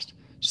last.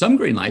 Some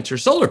green lights are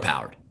solar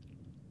powered.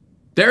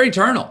 They're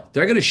eternal.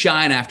 They're going to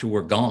shine after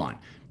we're gone.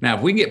 Now,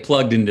 if we can get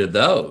plugged into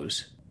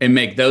those and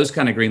make those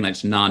kind of green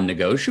lights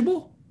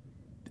non-negotiable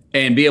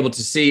and be able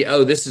to see,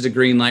 this is a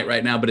green light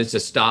right now, but it's a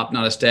stop,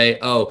 not a stay.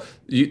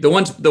 The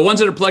ones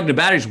that are plugged into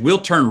batteries will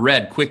turn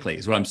red quickly,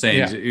 is what I'm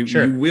saying.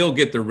 Yeah, you will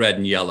get the red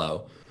and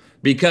yellow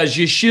because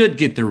you should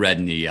get the red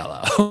and the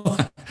yellow.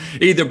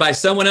 Either by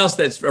someone else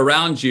that's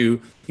around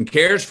you and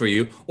cares for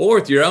you, or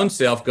with your own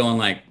self going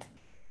like,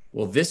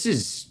 well, this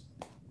is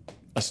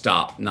a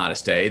stop, not a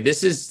stay.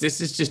 This is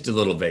just a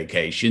little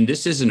vacation.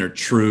 This isn't a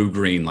true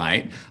green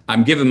light.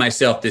 I'm giving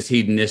myself this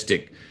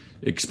hedonistic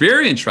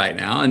experience right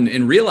now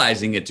and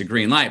realizing it's a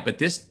green light, but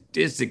this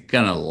isn't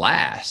gonna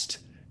last,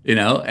 And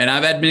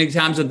I've had many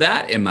times of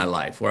that in my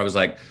life where I was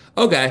like,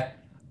 okay,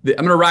 I'm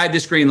gonna ride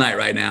this green light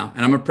right now,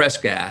 and I'm gonna press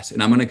gas,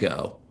 and I'm gonna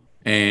go,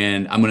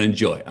 and I'm gonna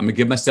enjoy it. I'm gonna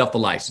give myself the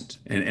license,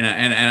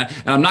 and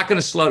I'm not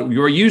gonna slow.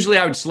 Usually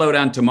I would slow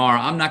down tomorrow.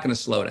 I'm not gonna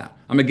slow down.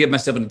 I'm gonna give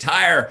myself an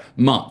entire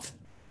month.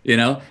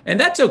 And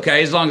that's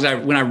okay as long as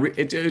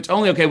it's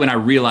only okay when I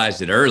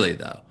realized it early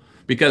though,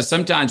 because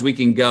sometimes we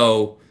can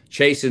go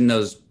chasing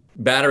those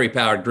battery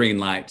powered green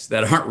lights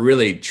that aren't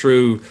really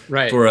true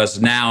for us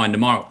now and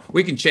tomorrow.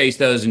 We can chase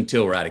those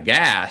until we're out of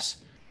gas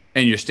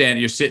and you're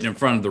sitting in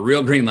front of the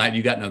real green light.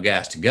 You got no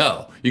gas to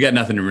go. You got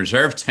nothing in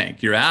reserve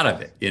tank. You're out of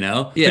it,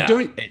 Yeah.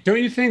 But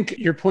don't you think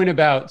your point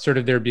about sort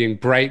of there being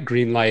bright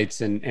green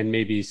lights and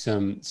maybe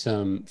some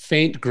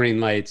faint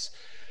green lights,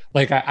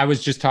 like I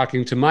was just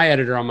talking to my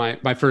editor on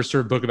my first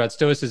sort of book about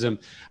Stoicism.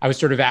 I was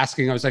sort of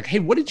asking, I was like, hey,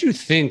 what did you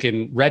think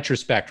in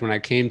retrospect when I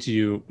came to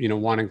you,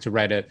 wanting to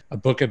write a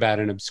book about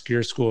an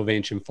obscure school of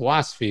ancient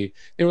philosophy?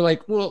 They were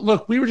like, well,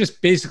 look, we were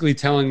just basically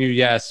telling you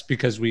yes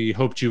because we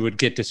hoped you would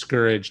get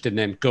discouraged and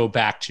then go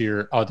back to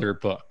your other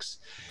books.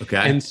 Okay.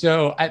 And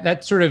so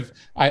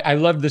I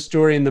love the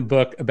story in the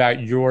book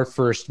about your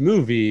first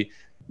movie.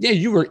 Yeah,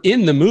 you were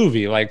in the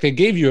movie. Like they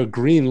gave you a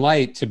green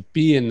light to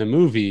be in the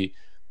movie,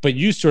 but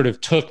you sort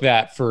of took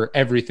that for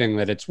everything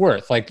that it's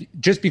worth. Like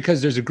just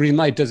because there's a green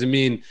light doesn't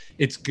mean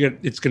it's good.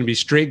 It's going to be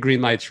straight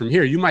green lights from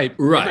here. You might,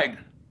 go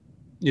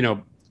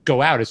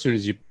out as soon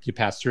as you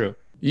pass through.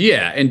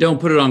 Yeah, and don't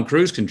put it on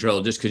cruise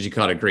control just because you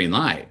caught a green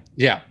light.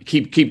 Yeah,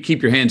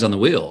 keep your hands on the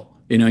wheel,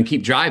 and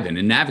keep driving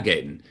and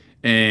navigating,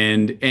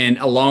 and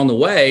along the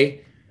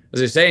way, as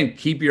I was saying,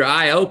 keep your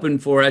eye open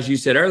for, as you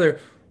said earlier,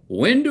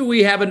 when do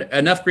we have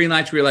enough green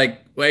lights where you're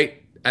like, wait,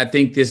 I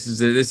think this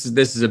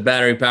is a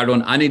battery powered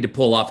one. I need to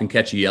pull off and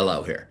catch a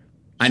yellow here.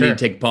 I need to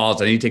take a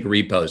pause. I need to take a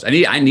repose.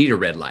 I need a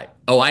red light.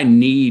 I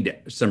need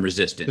some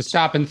resistance to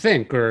stop and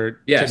think,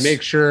 or to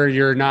make sure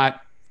you're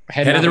not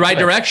heading in the right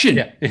direction.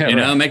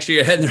 Yeah, make sure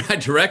you're heading in the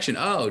right direction.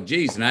 Oh,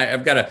 geez, and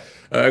I've got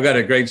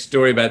a great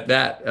story about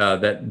that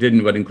that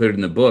didn't get included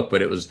in the book,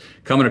 but it was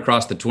coming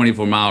across the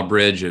 24-mile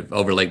bridge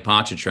over Lake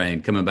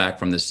Pontchartrain, coming back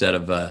from the set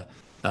of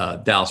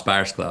Dallas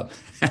Buyers Club.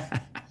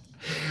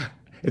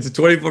 It's a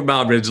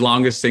 24-mile bridge,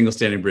 longest single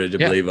standing bridge, I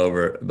believe,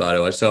 over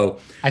Ottawa. So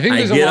I think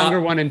there's a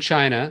longer one in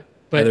China,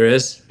 but there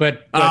is.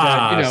 But you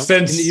know,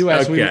 in the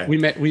U.S.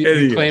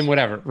 we claim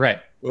whatever, right?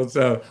 Well,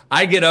 so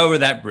I get over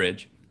that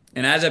bridge,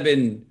 and as I've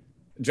been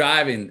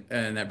driving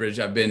in that bridge,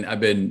 I've been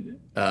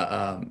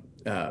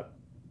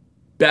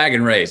bag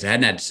and raised. I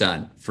hadn't had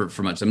sun for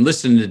months. I'm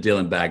listening to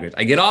Dylan Baggers.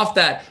 I get off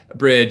that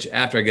bridge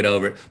after I get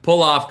over it,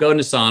 pull off, go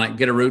into Sonic,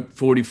 get a Route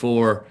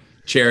 44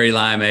 cherry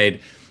limeade,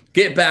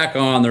 get back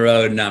on the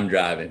road, and I'm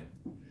driving.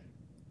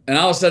 And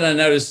all of a sudden I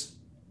notice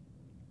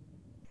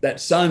that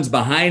sun's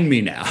behind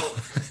me now.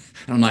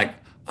 And I'm like,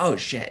 oh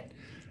shit.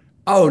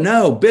 Oh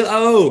no, Bill.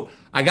 Oh,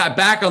 I got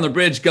back on the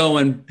bridge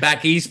going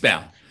back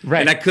eastbound.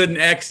 Right. And I couldn't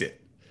exit.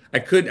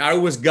 I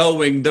was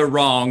going the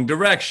wrong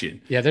direction.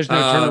 Yeah, there's no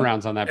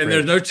turnarounds on that bridge. And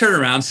there's no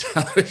turnarounds. So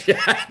I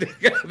had to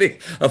go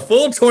a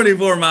full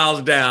 24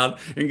 miles down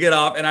and get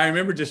off. And I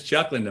remember just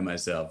chuckling to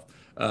myself,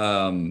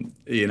 going,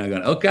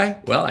 okay,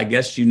 well, I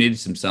guess you needed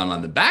some sun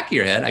on the back of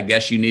your head. I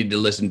guess you needed to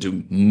listen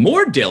to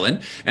more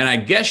Dylan. And I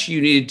guess you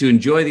needed to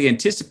enjoy the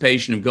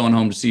anticipation of going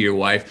home to see your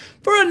wife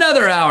for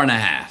another hour and a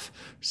half.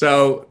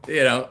 So,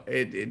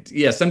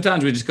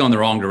 sometimes we just go in the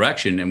wrong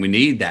direction, and we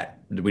need that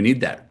red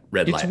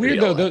light. It's weird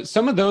though.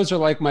 Some of those are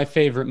like my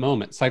favorite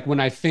moments. Like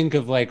when I think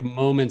of like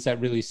moments that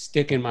really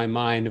stick in my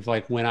mind of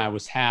like when I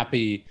was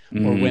happy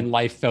or when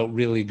life felt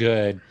really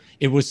good,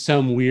 it was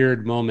some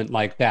weird moment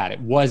like that. It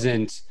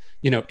wasn't,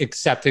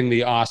 accepting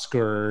the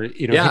Oscar,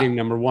 hitting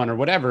 #1 or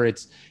whatever.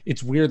 It's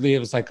weirdly, it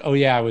was like, oh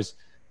yeah, I was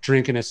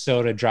drinking a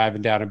soda,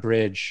 driving down a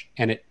bridge,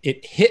 and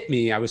it hit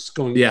me. I was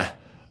going,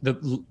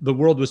 the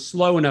world was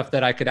slow enough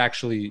that I could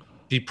actually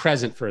be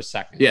present for a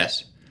second.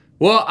 Yes.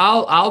 Well,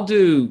 I'll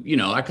do,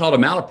 I call it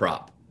a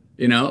malaprop.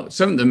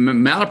 Some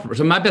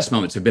of my best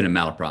moments have been in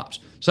malaprops.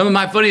 Some of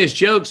my funniest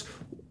jokes,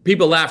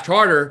 people laughed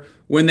harder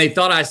when they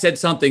thought I said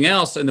something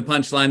else in the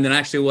punchline than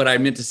actually what I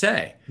meant to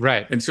say.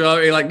 Right. And so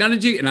you're like, none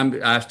of you,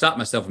 and I stopped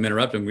myself from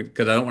interrupting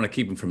because I don't want to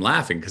keep them from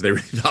laughing because they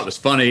really thought it was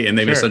funny and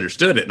they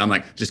misunderstood it. And I'm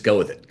like, just go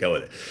with it.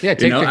 Yeah,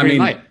 take the green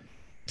light.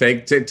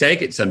 Take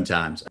it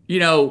sometimes.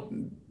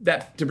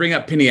 That to bring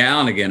up Penny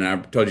Allen again, I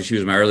told you she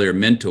was my earlier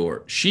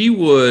mentor. She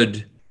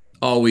would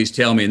always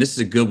tell me, and this is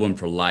a good one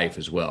for life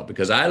as well,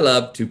 because I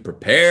love to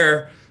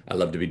prepare. I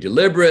love to be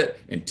deliberate,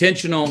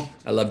 intentional.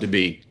 I love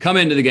to come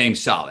into the game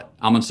solid.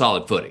 I'm on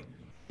solid footing.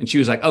 And she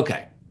was like,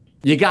 okay,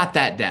 you got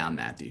that down,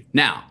 Matthew.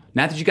 Now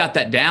that you got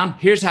that down,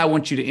 here's how I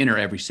want you to enter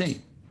every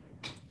scene.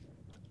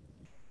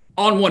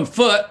 On one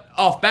foot,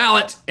 off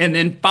balance, and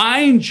then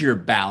find your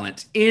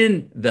balance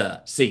in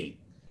the scene.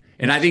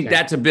 And I think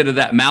that's a bit of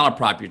that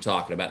malaprop you're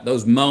talking about,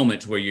 those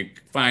moments where you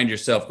find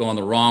yourself going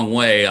the wrong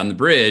way on the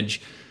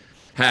bridge,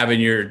 having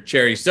your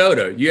cherry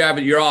soda,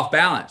 you're off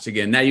balance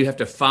again. Now you have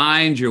to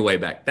find your way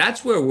back.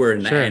 That's where we're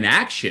in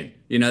action.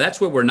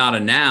 That's where we're not a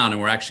noun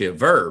and we're actually a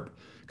verb,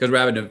 because we're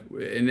having to,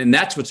 and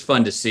that's what's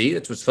fun to see.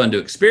 That's what's fun to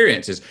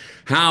experience is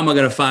how am I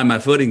going to find my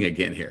footing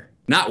again here?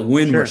 Not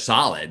when we're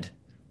solid,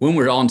 when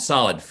we're on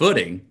solid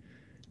footing.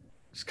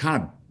 It's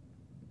kind of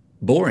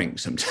boring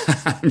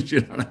sometimes.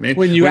 You know what I mean?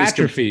 When you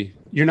atrophy,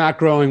 you're not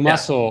growing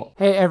muscle.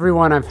 Hey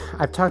everyone,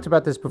 I've talked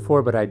about this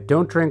before, but I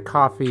don't drink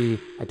coffee.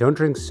 I don't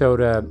drink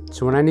soda.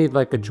 So when I need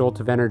like a jolt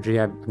of energy,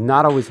 I've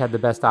not always had the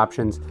best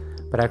options.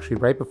 But actually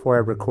right before I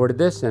recorded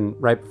this and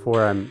right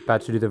before I'm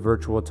about to do the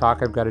virtual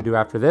talk I've got to do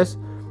after this,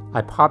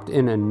 I popped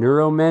in a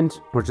Neuro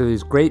Mint, which are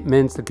these great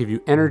mints that give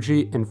you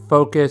energy and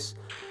focus.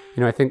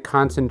 I think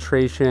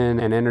concentration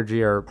and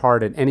energy are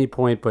hard at any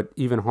point, but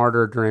even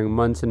harder during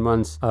months and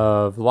months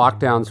of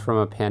lockdowns from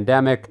a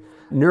pandemic.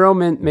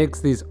 NeuroMint makes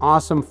these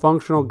awesome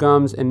functional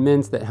gums and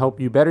mints that help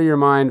you better your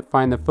mind,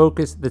 find the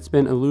focus that's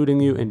been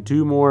eluding you, and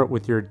do more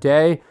with your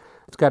day.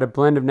 It's got a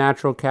blend of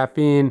natural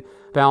caffeine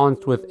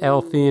balanced with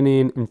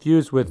L-theanine,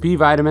 infused with B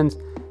vitamins,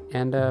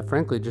 and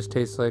frankly, just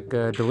tastes like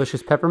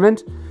delicious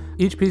peppermint.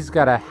 Each piece has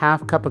got a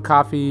half cup of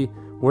coffee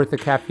worth of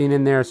caffeine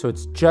in there, so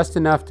it's just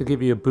enough to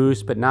give you a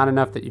boost, but not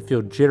enough that you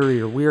feel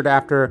jittery or weird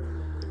after.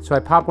 So I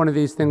pop one of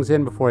these things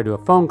in before I do a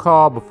phone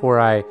call, before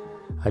I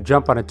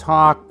jump on a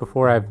talk,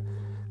 before I've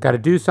got to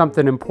do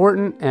something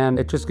important, and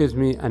it just gives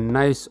me a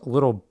nice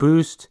little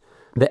boost.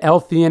 The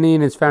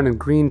L-theanine is found in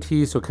green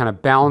tea, so it kind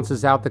of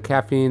balances out the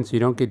caffeine so you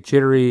don't get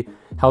jittery,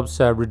 helps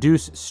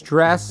reduce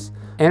stress,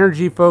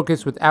 energy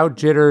focus without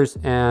jitters,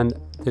 and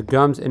the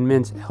gums and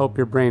mints help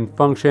your brain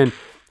function.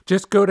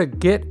 Just go to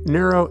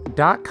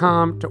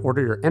getneuro.com to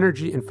order your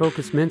energy and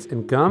focus mints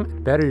and gum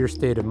and better your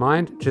state of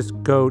mind.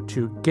 Just go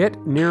to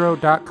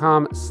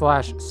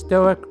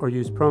getneuro.com/stoic or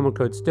use promo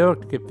code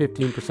STOIC to get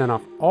 15%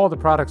 off all the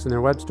products in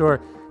their web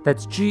store.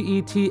 That's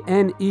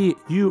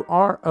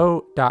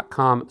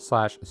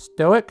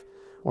getneuro.com/stoic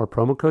or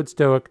promo code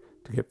STOIC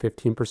to get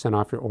 15%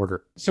 off your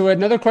order. So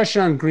another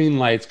question on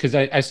Greenlights, because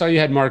I saw you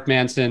had Mark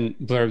Manson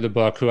blurb the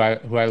book, who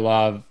I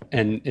love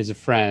and is a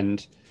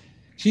friend.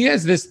 He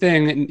has this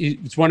thing, and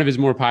it's one of his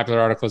more popular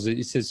articles.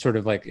 He says sort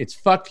of like, it's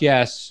fuck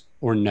yes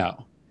or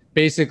no.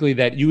 Basically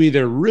that you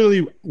either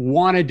really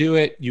want to do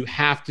it, you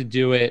have to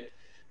do it.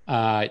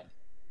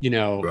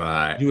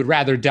 Right. you would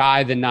rather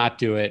die than not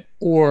do it,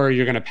 or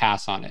you're going to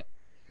pass on it.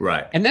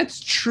 Right. And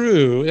that's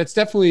true. That's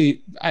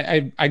definitely,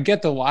 I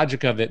get the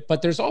logic of it,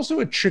 but there's also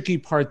a tricky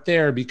part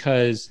there,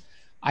 because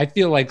I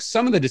feel like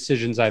some of the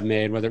decisions I've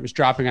made, whether it was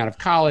dropping out of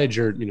college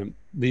or,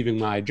 leaving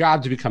my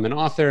job to become an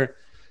author,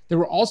 there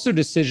were also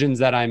decisions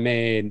that I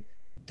made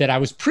that I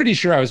was pretty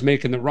sure I was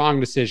making the wrong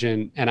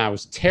decision, and I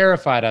was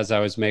terrified as I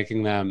was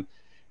making them.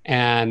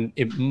 And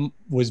it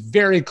was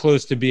very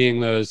close to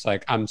being those,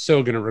 like, I'm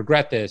so going to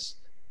regret this,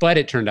 but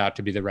it turned out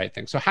to be the right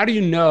thing. So how do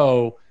you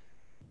know?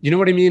 You know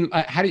what I mean?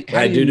 How do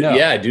you know?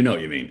 Yeah, I do know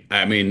what you mean.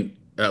 I mean,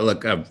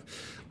 look,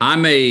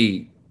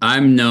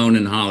 I'm known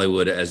in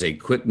Hollywood as a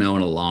quick no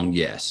and a long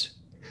yes.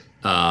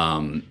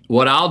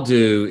 What I'll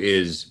do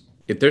is,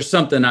 if there's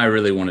something I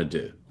really want to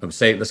do,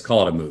 let's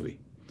call it a movie,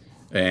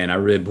 and I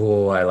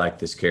like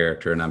this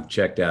character, and I'm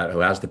checked out. Who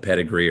has the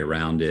pedigree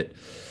around it?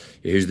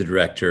 Who's the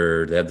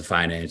director? They have the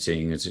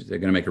financing. They're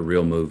going to make a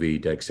real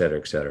movie, et cetera,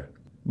 et cetera.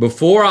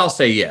 Before I'll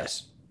say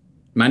yes,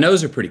 my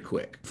no's are pretty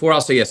quick. Before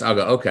I'll say yes, I'll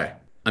go, okay,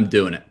 I'm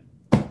doing it.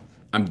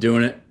 I'm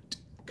doing it.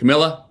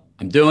 Camilla,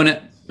 I'm doing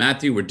it.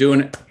 Matthew, we're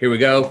doing it. Here we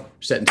go. We're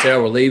setting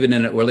sail. We're leaving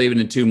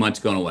in 2 months,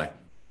 going away.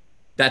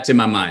 That's in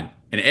my mind.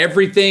 And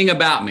everything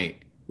about me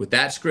with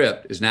that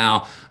script is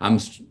now I'm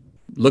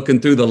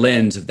looking through the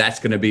lens of that's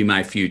going to be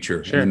my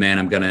future, and the man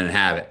I'm going to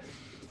inhabit.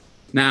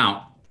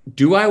 Now,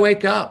 do I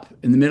wake up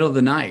in the middle of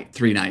the night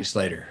 3 nights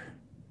later?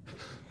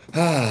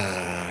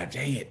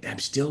 Dang it. I'm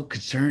still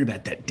concerned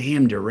about that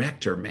damn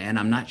director, man.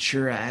 I'm not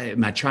sure.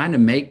 Am I trying to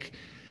make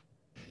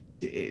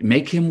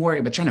him work?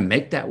 Am I trying to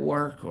make that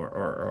work?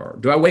 Or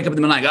do I wake up in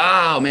the middle like,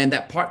 oh man,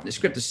 that part, the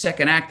script, the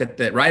second act, that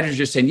the writer's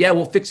just saying, yeah,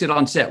 we'll fix it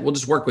on set. We'll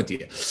just work with you.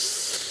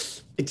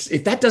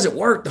 If that doesn't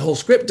work, the whole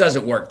script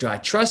doesn't work. Do I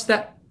trust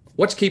that?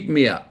 What's keeping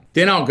me up?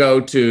 Then I'll go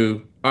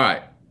to, all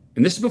right,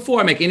 and this is before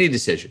I make any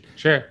decision.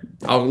 Sure.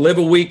 I'll live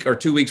a week or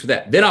 2 weeks with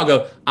that. Then I'll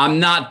go, I'm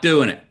not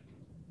doing it.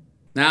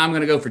 Now I'm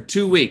going to go for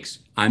 2 weeks.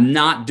 I'm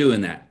not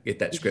doing that. Get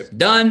that script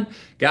done.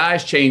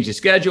 Guys, change the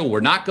schedule. We're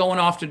not going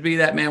off to be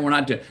that man. We're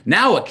not doing.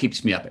 Now what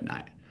keeps me up at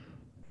night?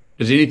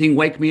 Does anything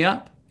wake me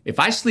up? If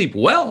I sleep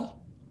well,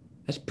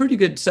 that's a pretty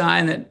good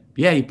sign that,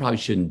 yeah, you probably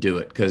shouldn't do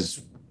it,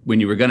 because when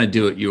you were going to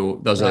do it,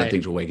 those other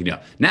things were waking you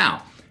up.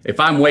 Now, if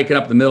I'm waking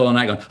up in the middle of the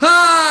night going,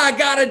 I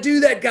got to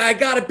do that guy. I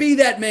got to be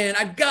that man.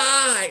 I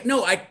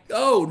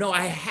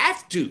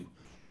have to.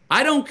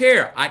 I don't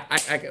care. I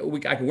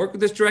can work with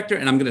this director,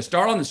 and I'm going to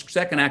start on the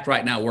second act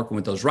right now, working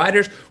with those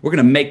writers. We're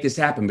going to make this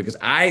happen, because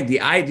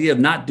the idea of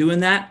not doing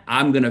that,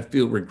 I'm going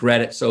to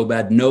regret it so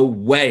bad. No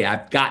way.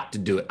 I've got to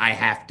do it. I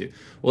have to.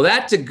 Well,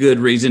 that's a good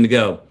reason to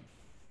go,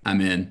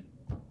 I'm in.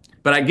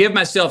 But I give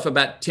myself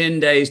about 10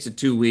 days to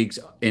 2 weeks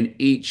in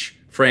each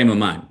frame of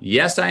mind.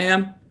 Yes, I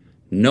am.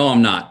 No,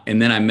 I'm not.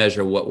 And then I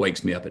measure what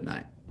wakes me up at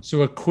night.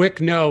 So a quick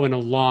no and a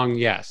long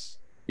yes.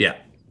 Yeah.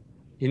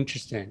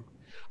 Interesting.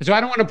 So I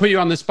don't want to put you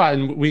on the spot,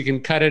 and we can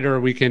cut it, or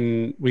we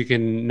can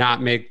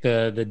not make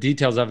the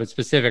details of it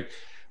specific.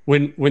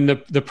 When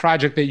the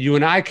project that you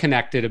and I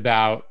connected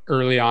about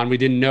early on, we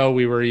didn't know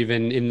we were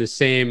even in the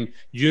same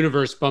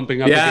universe,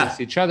 bumping up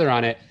against each other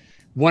on it.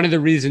 One of the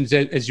reasons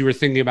that, as you were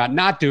thinking about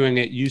not doing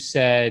it, you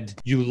said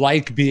you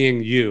like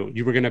being you.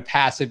 You were going to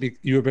pass it.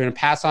 You were going to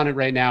pass on it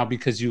right now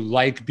because you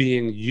like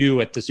being you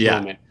at this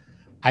moment.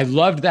 I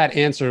loved that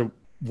answer.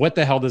 What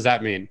the hell does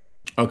that mean?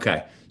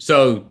 Okay.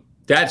 So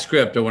that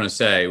script, I want to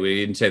say,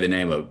 we didn't say the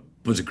name of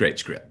it, was a great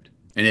script.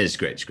 And it is a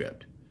great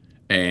script.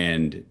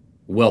 And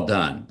well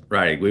done.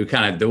 Right.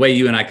 The way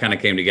you and I kind of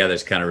came together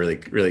is kind of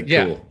really, really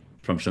cool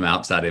from some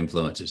outside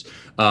influences.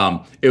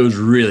 It was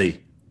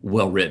really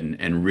well written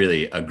and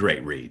really a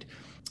great read.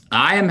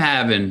 I am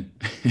having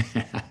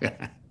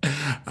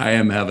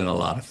a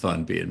lot of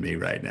fun being me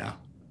right now.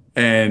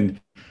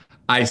 And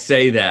I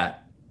say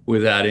that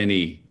without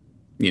any,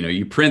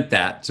 you print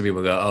that so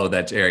people go, oh,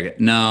 that's arrogant.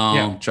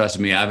 No, trust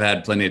me, I've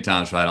had plenty of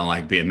times where I don't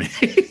like being me.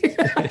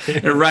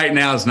 And right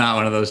now it's not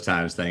one of those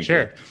times, thank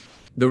you.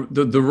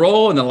 The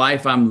role and the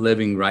life I'm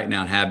living right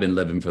now and have been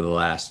living for the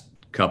last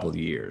couple of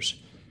years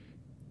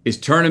is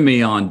turning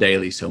me on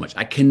daily so much.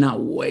 I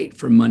cannot wait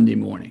for Monday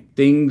morning.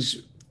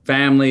 Things,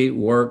 family,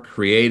 work,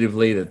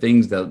 creatively, the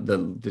things,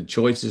 the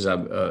choices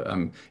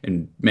I'm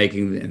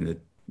making, and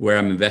where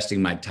I'm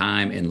investing my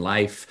time in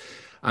life.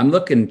 I'm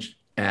looking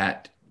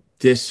at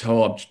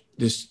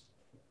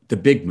the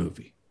big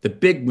movie. The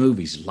big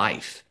movie's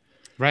life.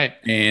 Right.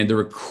 And the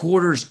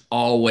recorder's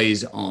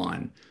always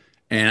on.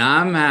 And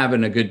I'm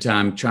having a good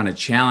time trying to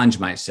challenge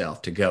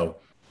myself to go,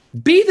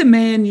 be the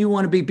man you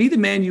want to be the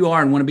man you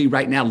are and want to be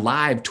right now,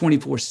 live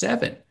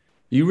 24/7.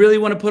 You really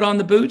want to put on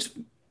the boots,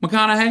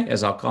 McConaughey,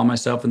 as I'll call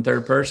myself in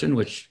third person,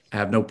 which I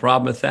have no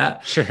problem with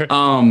that. Sure.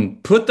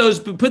 Put those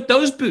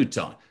boots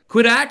on.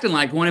 Quit acting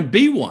like you want to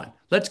be one.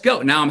 Let's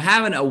go. Now I'm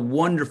having a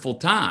wonderful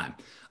time.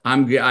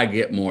 I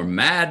get more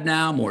mad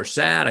now, more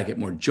sad. I get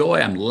more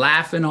joy. I'm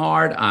laughing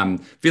hard. I'm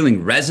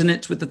feeling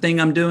resonance with the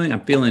thing I'm doing.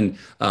 I'm feeling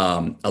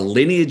a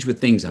lineage with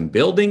things I'm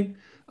building.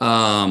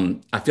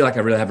 I feel like I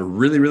really have a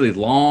really, really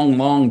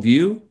long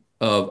view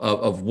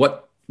of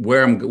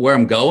where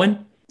I'm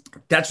going.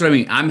 That's what I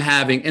mean. I'm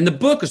having, and the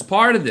book is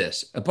part of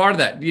this, a part of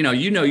that.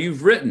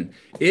 You've written,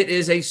 it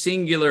is a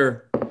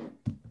singular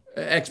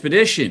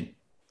expedition.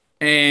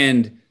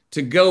 And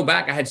to go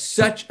back, I had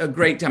such a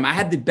great time. I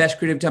had the best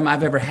creative time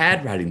I've ever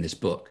had writing this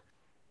book.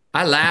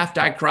 I laughed,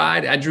 I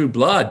cried, I drew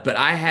blood, but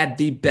I had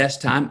the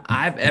best time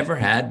I've ever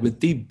had with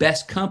the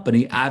best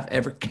company I've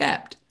ever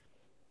kept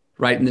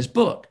writing this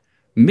book,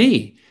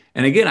 me.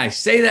 And again, I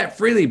say that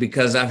freely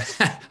because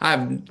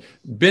I've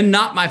been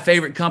not my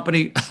favorite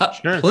company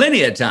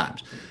plenty of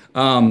times.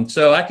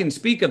 So I can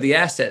speak of the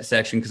asset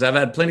section because I've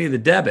had plenty of the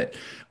debit.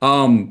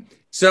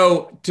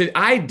 So to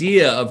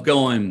idea of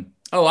going,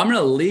 oh, I'm going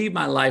to leave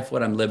my life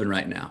what I'm living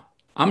right now.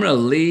 I'm going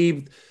to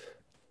leave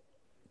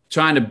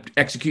trying to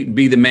execute and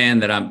be the man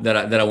that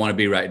I want to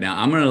be right now.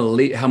 I'm going to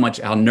leave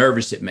how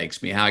nervous it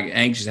makes me, how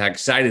anxious, how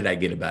excited I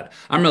get about it.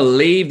 I'm going to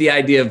leave the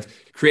idea of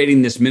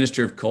creating this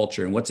minister of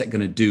culture and what's that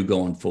going to do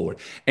going forward,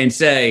 and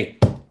say,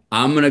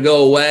 I'm going to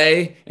go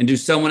away and do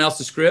someone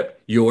else's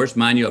script, yours,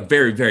 mine, a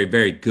very, very,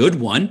 very good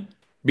one,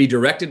 be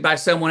directed by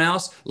someone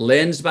else,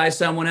 lensed by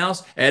someone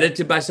else,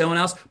 edited by someone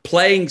else,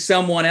 playing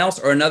someone else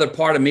or another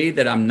part of me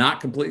that I'm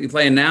not completely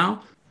playing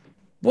now.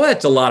 Boy,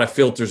 that's a lot of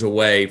filters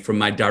away from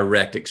my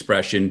direct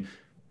expression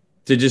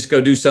to just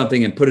go do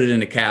something and put it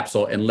in a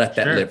capsule and let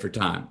that live for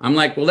time. I'm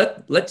like,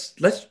 well, let's,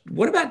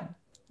 what about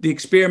the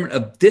experiment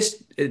of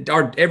this,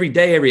 our every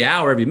day, every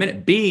hour, every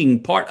minute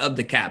being part of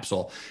the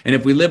capsule? And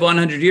if we live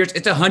 100 years,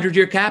 it's a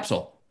 100-year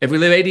capsule. If we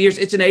live 80 years,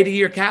 it's an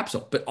 80-year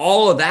capsule. But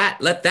all of that,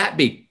 let that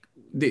be.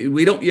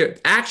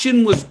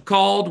 Action was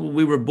called when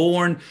we were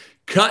born.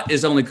 Cut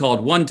is only called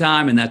one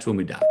time, and that's when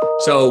we die.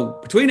 So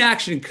between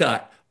action and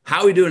cut,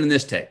 how are we doing in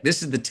this take?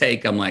 This is the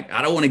take. I'm like,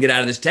 I don't want to get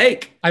out of this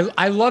take.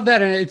 I love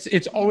that. And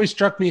it's always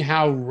struck me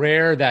how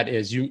rare that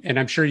is. And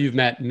I'm sure you've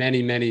met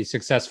many, many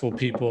successful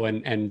people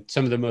and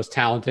some of the most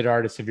talented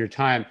artists of your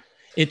time.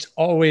 It's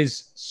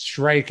always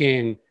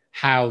striking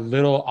how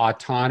little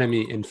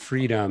autonomy and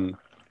freedom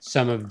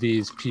some of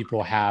these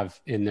people have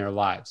in their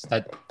lives.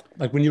 That,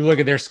 like, when you look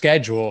at their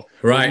schedule,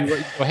 right?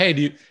 Well,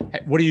 hey,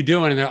 what are you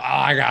doing? And they're,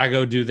 I gotta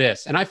go do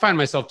this. And I find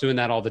myself doing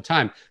that all the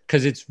time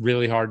because it's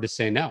really hard to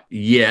say no.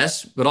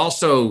 Yes, but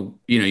also,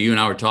 you and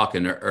I were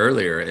talking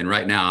earlier, and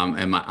right now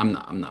I'm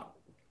not.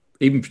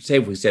 Even say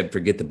if we said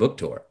forget the book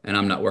tour, and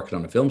I'm not working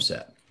on a film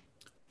set,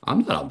 I'm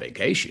not on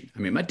vacation. I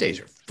mean, my days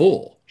are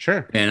full.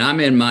 Sure. And I'm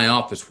in my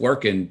office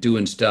working,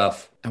 doing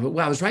stuff. Well,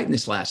 I was writing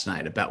this last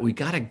night about we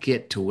got to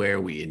get to where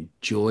we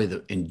enjoy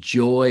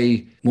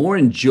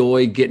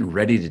getting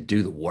ready to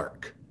do the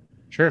work.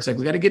 Sure. It's like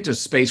we got to get to a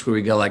space where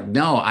we go like,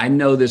 no, I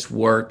know this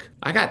work.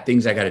 I got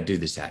things I got to do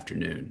this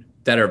afternoon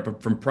that are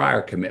from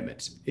prior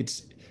commitments.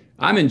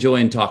 I'm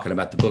enjoying talking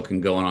about the book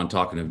and going on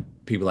talking to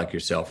people like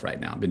yourself right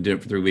now. I've been doing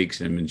it for 3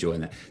 weeks and I'm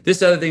enjoying that.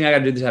 This other thing I got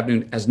to do this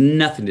afternoon has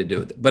nothing to do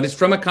with it, but it's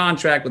from a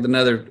contract with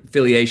another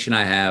affiliation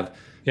I have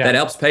that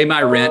helps pay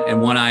my rent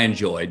and one I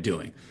enjoy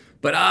doing.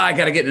 But I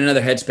got to get in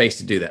another headspace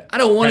to do that. I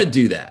don't want to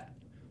do that.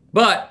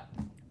 But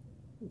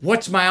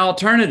what's my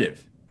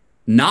alternative?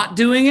 Not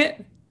doing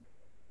it?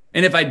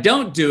 And if I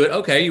don't do it,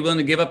 okay, you willing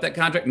to give up that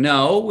contract?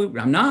 No,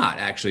 I'm not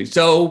actually.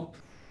 So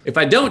if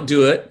I don't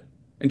do it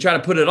and try to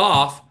put it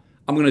off,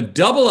 I'm going to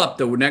double up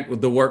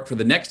the work for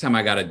the next time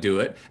I got to do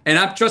it.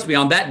 And trust me,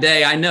 on that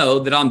day, I know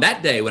that on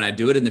that day when I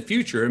do it in the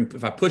future, and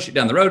if I push it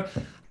down the road,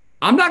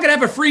 I'm not going to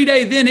have a free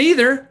day then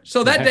either.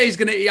 So that day's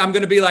I'm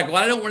going to be like, well,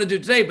 I don't want to do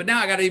it today, but now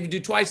I got to even do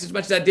twice as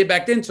much as I did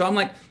back then. So I'm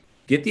like,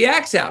 get the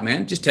axe out,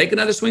 man. Just take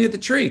another swing at the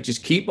tree.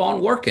 Just keep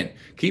on working.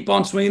 Keep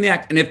on swinging the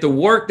axe. And if the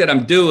work that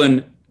I'm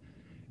doing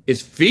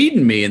is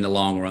feeding me in the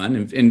long run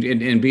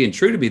and being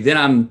true to me,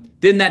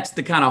 then that's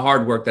the kind of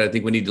hard work that I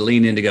think we need to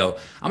lean in to go,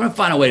 I'm going to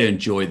find a way to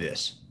enjoy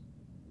this.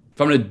 If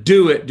I'm going to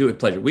do it with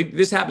pleasure.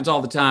 This happens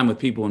all the time with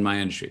people in my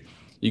industry.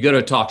 You go to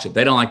a talk show.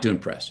 They don't like to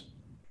impress.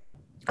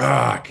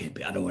 I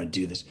don't want to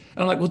do this.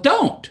 And I'm like, well,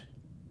 don't.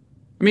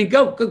 I mean,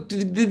 go,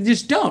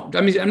 just don't.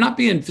 I mean, I'm not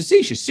being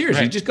facetious.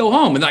 Seriously, just go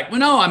home. And like, well,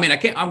 no, I mean, I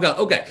can't. I'm going,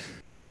 okay.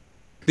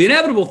 The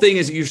inevitable thing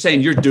is that you're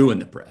saying you're doing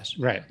the press.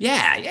 Right.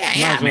 Yeah.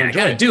 I mean, I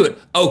got to do it.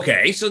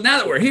 Okay. So now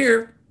that we're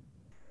here,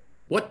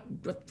 what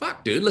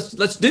fuck, dude?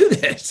 Let's do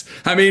this.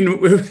 I mean,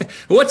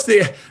 let's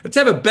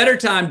have a better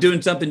time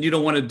doing something you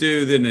don't want to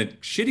do than a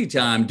shitty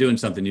time doing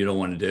something you don't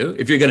want to do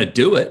if you're going to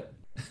do it.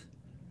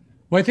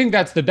 Well, I think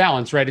that's the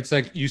balance, right? It's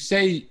like you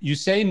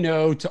say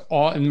no to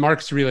all, and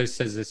Marcus Aurelius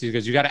says this. He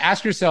goes, you got to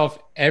ask yourself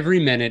every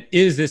minute,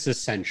 is this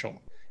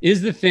essential?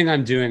 Is the thing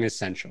I'm doing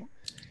essential?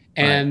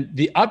 And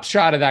the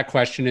upshot of that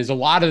question is a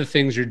lot of the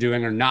things you're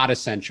doing are not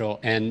essential,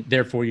 and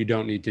therefore you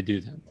don't need to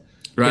do them.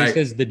 Right. He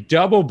says the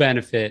double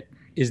benefit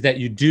is that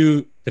you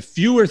do the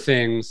fewer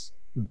things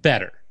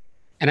better.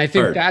 And I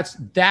think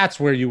that's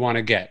where you want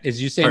to get,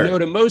 is you say no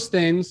to most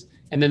things,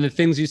 and then the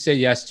things you say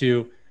yes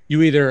to,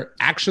 you either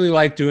actually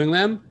like doing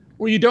them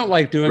or you don't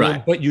like doing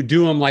them, but you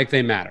do them like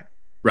they matter.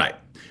 Right.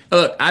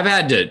 Look, I've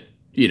had to,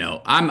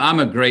 I'm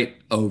a great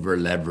over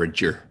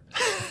leverager.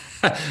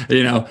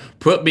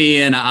 Put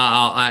me in.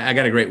 I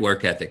got a great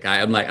work ethic.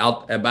 I'm like,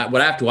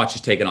 what I have to watch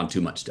is taking on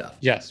too much stuff.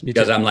 Yes, me too.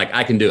 Because I'm like,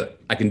 I can do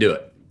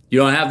it. You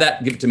don't have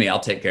that? Give it to me. I'll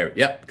take care of it.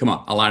 Yep, come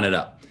on, I'll line it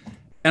up.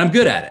 And I'm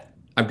good at it.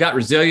 I've got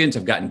resilience.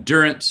 I've got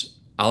endurance.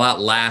 I'll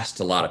outlast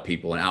a lot of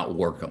people and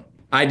outwork them.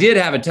 I did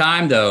have a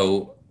time,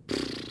 though,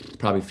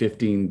 probably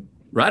 15,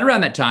 right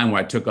around that time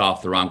where I took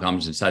off the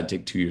rom-coms and decided to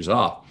take 2 years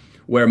off,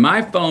 where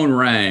my phone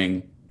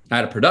rang. I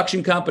had a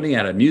production company, I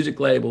had a music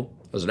label,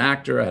 I was an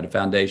actor, I had a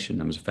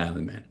foundation, I was a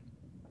family man.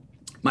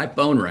 My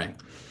phone rang.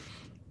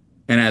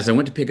 And as I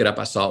went to pick it up,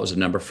 I saw it was a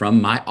number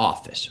from my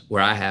office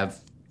where I have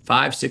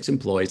 5, 6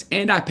 employees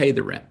and I pay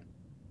the rent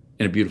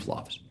in a beautiful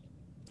office.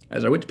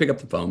 As I went to pick up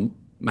the phone,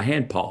 my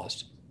hand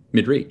paused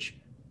mid-reach.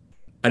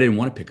 I didn't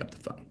want to pick up the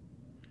phone.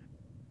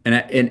 And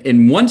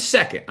in 1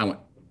 second, I went,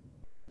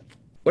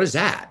 what is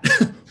that?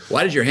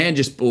 Why did your hand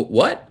just,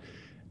 what?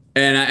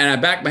 And I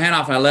backed my hand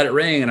off and I let it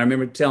ring. And I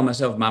remember telling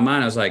myself in my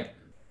mind, I was like,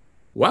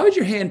 why would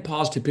your hand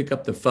pause to pick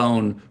up the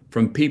phone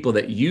from people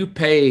that you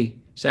pay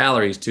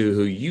salaries to,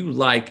 who you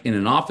like, in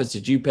an office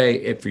that you pay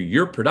it for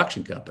your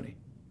production company?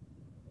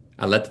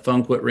 I let the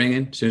phone quit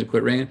ringing. As soon as it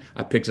quit ringing,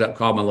 I picked it up,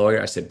 called my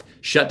lawyer. I said,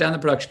 shut down the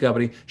production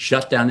company,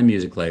 shut down the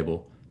music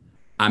label.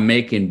 I'm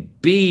making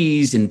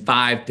B's in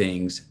 5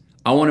 things.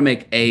 I want to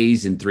make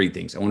A's in 3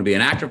 things. I want to be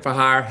an actor for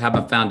hire, have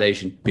my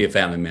foundation, be a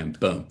family man.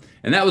 Boom.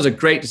 And that was a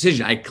great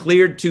decision. I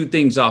cleared 2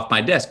 things off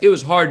my desk. It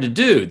was hard to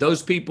do.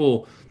 Those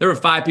people, there were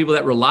 5 people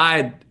that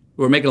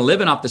were making a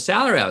living off the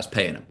salary I was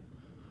paying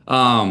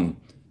them.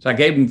 So I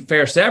gave them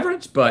fair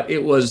severance, but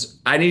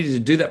I needed to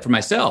do that for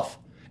myself.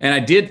 And I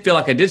did feel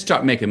like I did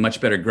start making much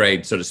better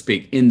grades, so to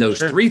speak, in those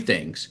 3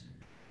 things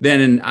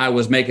than I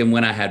was making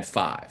when I had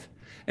 5.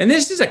 And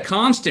this is a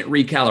constant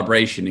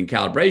recalibration and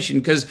calibration,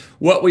 because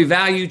what we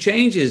value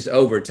changes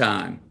over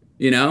time,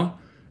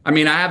 I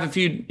mean, I have a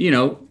few,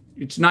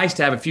 it's nice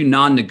to have a few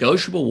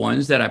non-negotiable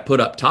ones that I put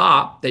up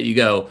top that you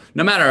go,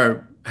 no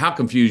matter how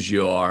confused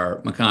you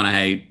are,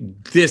 McConaughey,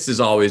 this is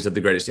always of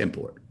the greatest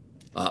import.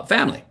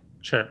 Family.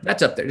 Sure.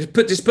 That's up there.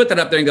 Just put that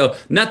up there and go,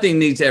 nothing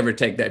needs to ever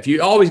take that. If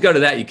you always go to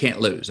that, you can't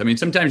lose. I mean,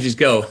 sometimes you just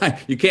go,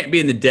 you can't be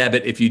in the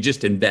debit if you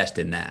just invest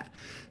in that.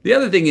 The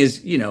other thing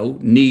is,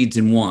 needs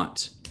and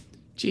wants.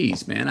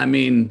 Geez, man, I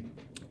mean,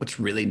 what's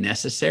really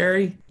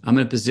necessary? I'm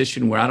in a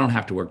position where I don't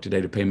have to work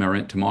today to pay my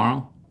rent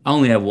tomorrow. I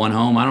only have 1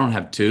 home. I don't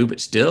have 2, but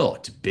still,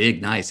 it's a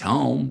big, nice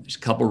home. There's a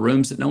couple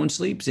rooms that no one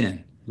sleeps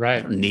in.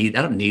 Right. I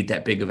don't need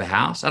that big of a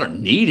house. I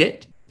don't need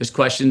it. There's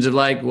questions of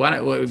like,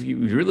 if you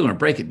really want to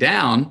break it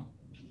down,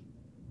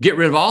 get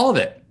rid of all of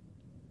it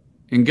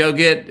and go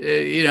get,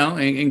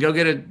 and go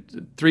get a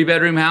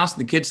 3-bedroom house.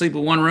 The kids sleep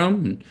in 1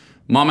 room and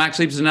mom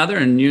actually sleeps in another,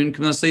 and you can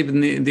come and sleep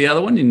in the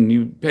other one, and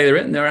you pay the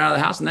rent and they're out of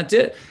the house, and that's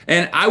it.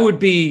 And I would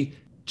be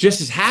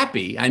just as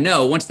happy, I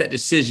know, once that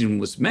decision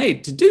was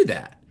made, to do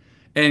that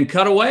and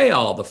cut away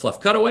all the fluff,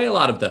 cut away a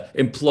lot of the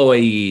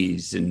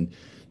employees and,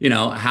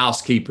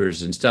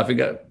 housekeepers and stuff, and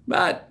go,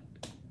 but,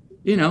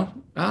 I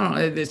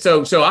don't know.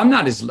 So I'm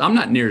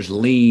not near as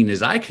lean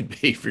as I could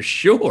be, for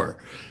sure.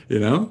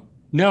 No,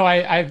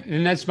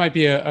 and that might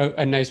be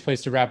a nice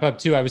place to wrap up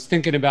too. I was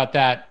thinking about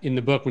that in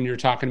the book when you were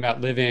talking about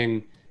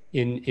living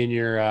in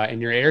your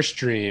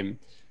Airstream.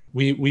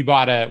 We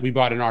bought an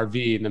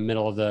RV in the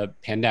middle of the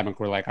pandemic.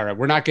 We're like, all right,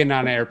 we're not getting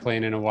on an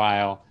airplane in a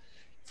while.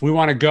 If we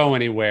want to go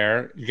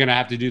anywhere, you're gonna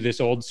have to do this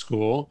old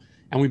school.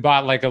 And we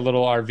bought like a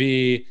little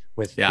RV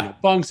with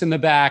bunks in the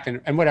back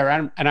and whatever.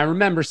 And I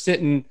remember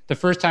sitting the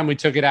first time we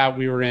took it out.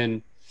 We were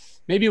in,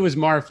 maybe it was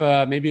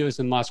Marfa, maybe it was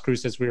in Las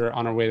Cruces. We were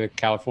on our way to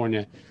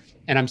California.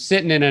 And I'm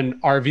sitting in an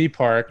RV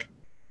park,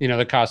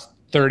 that costs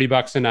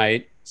 $30 a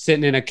night,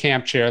 sitting in a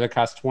camp chair that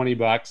costs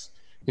 $20,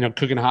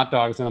 cooking hot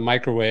dogs in a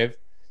microwave.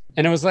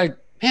 And it was like,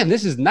 man,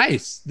 this is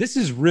nice. This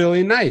is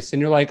really nice.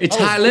 And you're like, it's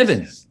high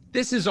living.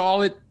 This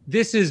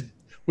is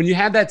when you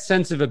have that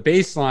sense of a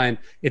baseline,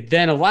 it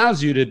then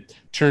allows you to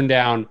turn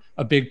down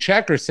a big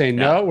check or say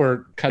no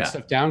or cut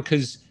stuff down,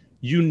 because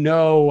you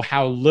know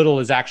how little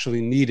is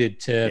actually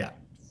needed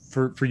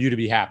for you to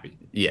be happy.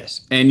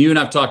 Yes. And you and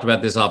I've talked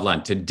about this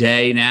offline.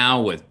 Today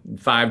now, with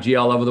 5G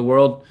all over the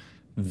world,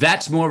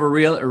 that's more of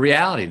a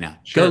reality now.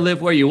 Sure. Go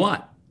live where you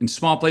want, in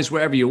small place,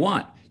 wherever you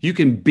want. You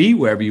can be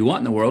wherever you want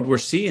in the world. We're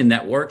seeing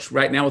that works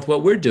right now with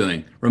what we're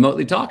doing,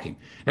 remotely talking.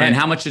 Right. And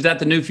how much is that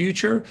the new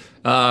future?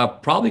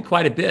 Probably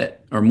quite a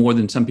bit, or more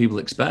than some people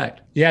expect.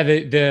 Yeah,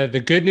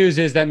 the good news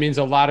is that means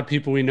a lot of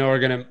people we know are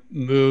going to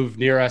move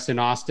near us in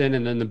Austin.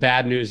 And then the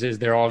bad news is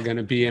they're all going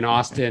to be in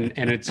Austin,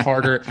 and it's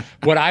harder.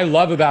 What I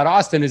love about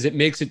Austin is it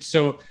makes it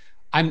so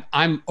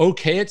I'm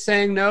okay at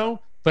saying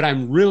no, but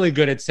I'm really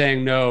good at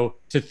saying no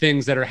to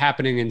things that are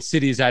happening in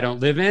cities I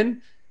don't live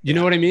in. You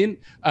know what I mean?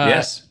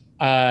 Yes.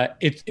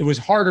 It was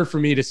harder for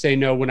me to say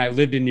no when I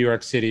lived in New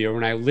York City or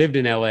when I lived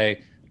in LA,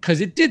 because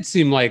it did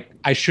seem like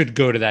I should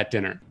go to that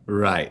dinner.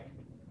 Right.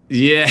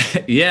 Yeah.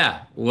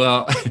 Yeah.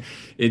 Well,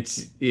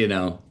 it's,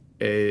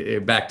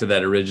 back to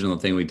that original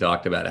thing we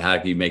talked about. How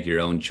can you make your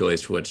own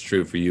choice for what's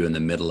true for you in the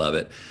middle of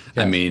it?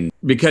 Yes. I mean,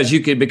 because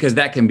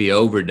that can be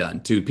overdone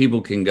too. People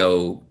can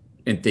go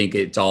and think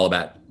it's all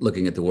about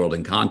looking at the world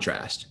in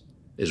contrast.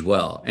 as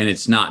well. And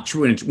it's not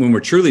true. And when we're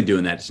truly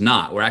doing that, it's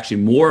not. We're actually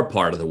more a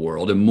part of the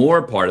world and more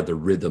a part of the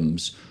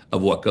rhythms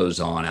of what goes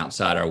on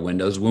outside our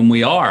windows when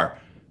we are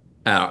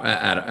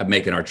at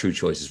making our true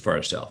choices for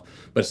ourselves.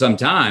 But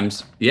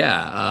sometimes, we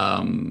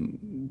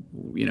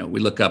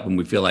look up and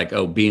we feel like,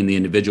 oh, being the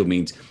individual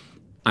means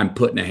I'm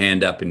putting a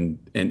hand up and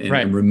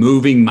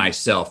removing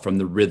myself from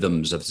the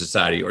rhythms of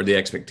society or the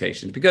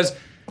expectations. Because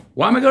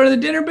why am I going to the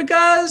dinner?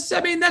 Because,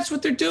 I mean, that's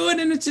what they're doing,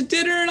 and it's a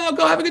dinner, and I'll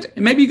go have a good time.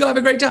 And maybe you go have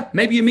a great time.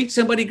 Maybe you meet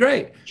somebody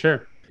great.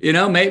 Sure.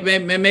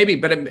 Maybe.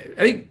 But I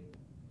think,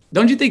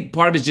 don't you think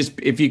part of it is just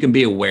if you can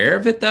be aware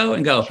of it, though,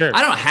 and go, sure,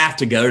 I don't have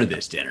to go to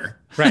this dinner.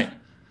 Right.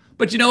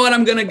 But you know what?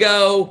 I'm going to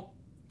go.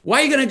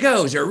 Why are you going to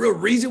go? Is there a real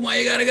reason why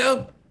you got to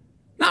go?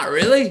 Not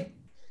really.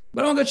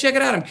 But I want to go check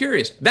it out. I'm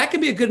curious. That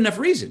could be a good enough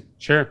reason.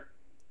 Sure.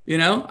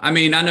 I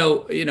mean, I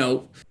know,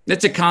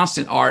 it's a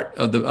constant art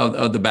of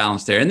the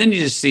balance there. And then you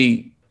just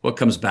see what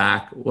comes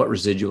back, what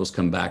residuals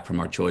come back from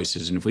our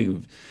choices. And if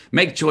we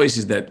make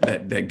choices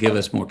that give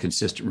us more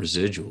consistent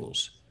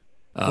residuals.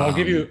 Well, I'll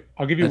give you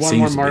one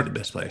more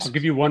I'll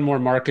give you one more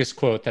Marcus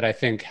quote that I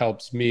think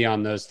helps me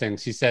on those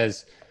things. He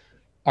says,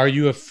 "Are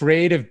you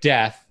afraid of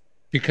death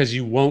because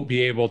you won't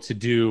be able to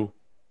do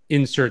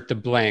insert the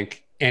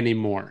blank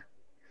anymore?"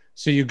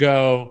 So you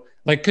go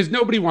because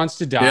nobody wants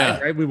to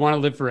die, right? We want to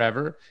live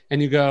forever.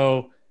 And you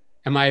go,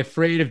 am I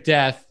afraid of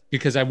death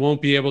because I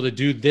won't be able to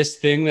do this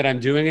thing that I'm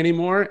doing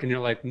anymore? And you're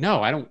like,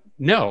 no, I don't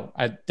know.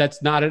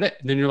 That's not it.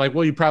 And then you're like,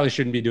 well, you probably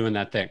shouldn't be doing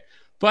that thing.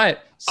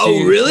 But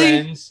seeing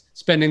friends,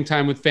 spending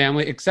time with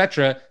family,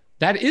 etc.,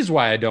 that is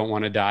why I don't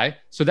want to die.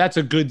 So that's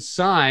a good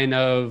sign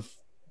of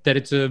that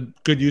it's a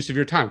good use of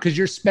your time,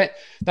 because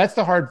that's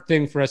the hard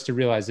thing for us to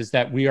realize, is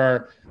that we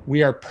are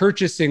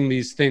purchasing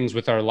these things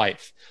with our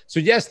life. So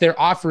yes, they're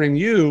offering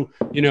you,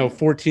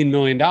 $14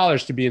 million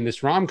to be in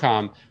this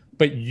rom-com,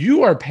 but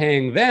you are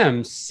paying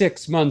them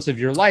 6 months of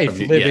your life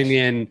living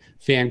in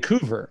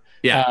Vancouver,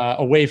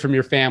 away from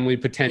your family,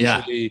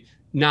 potentially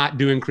not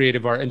doing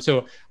creative art. And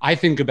so I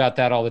think about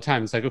that all the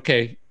time. It's like,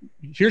 okay,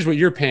 here's what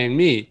you're paying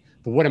me,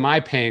 but what am I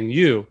paying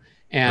you?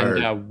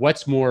 And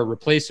what's more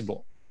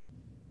replaceable?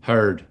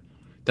 Heard.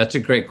 That's a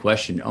great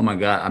question. Oh my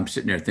God. I'm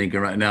sitting there thinking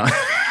right now,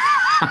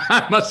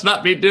 I must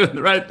not be doing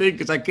the right thing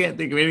because I can't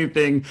think of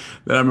anything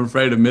that I'm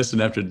afraid of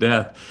missing after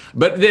death.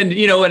 But then,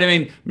 you know what I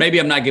mean? Maybe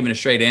I'm not giving a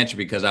straight answer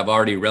because I've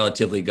already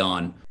relatively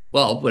gone,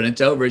 well, when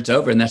it's over,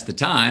 and that's the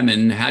time.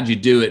 And how'd you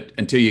do it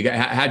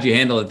how'd you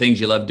handle the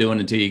things you love doing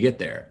until you get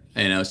there?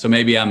 So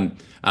maybe I'm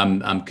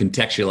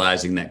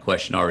contextualizing that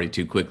question already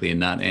too quickly and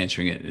not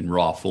answering it in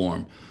raw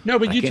form. No,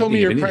 but you told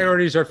me your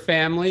priorities are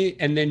family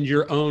and then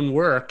your own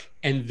work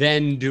and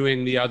then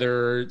doing the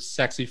other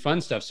sexy fun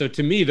stuff. So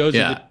to me, those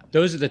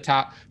are the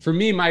top. For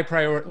me, my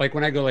priority, like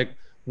when I go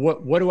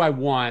what do I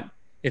want?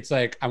 It's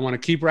like, I want to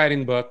keep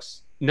writing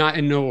books, not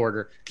in no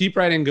order. Keep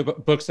writing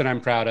books that I'm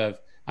proud of.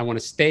 I want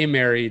to stay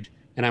married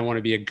and I want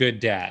to be a good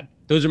dad.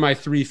 Those are my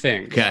three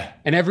things. Okay.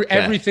 And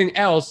everything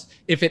else,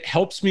 if it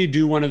helps me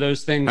do one of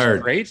those things,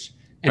 great.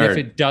 And if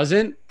it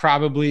doesn't,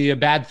 probably a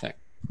bad thing.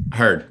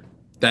 Heard.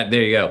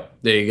 There you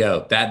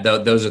go.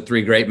 Those are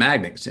three great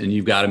magnets, and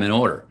you've got them in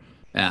order.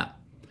 Yeah.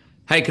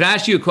 Hey, can I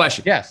ask you a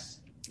question? Yes.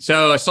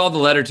 So I saw the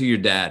letter to your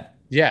dad.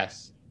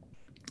 Yes.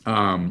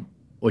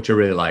 Which I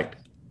really liked.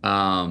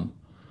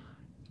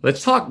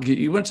 Let's talk.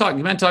 You mind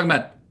talking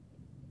about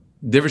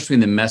the difference between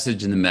the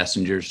message and the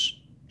messengers?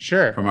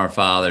 Sure. From our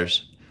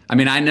fathers. I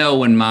mean, I know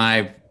when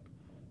my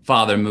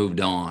father moved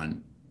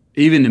on,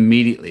 even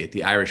immediately at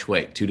the Irish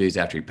wake, 2 days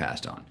after he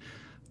passed on,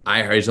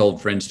 his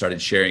old friends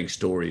started sharing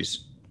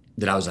stories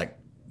that I was like,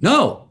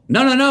 no,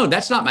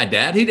 that's not my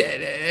dad.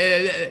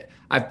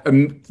 I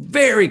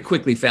very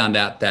quickly found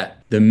out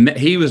that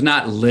he was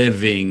not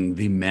living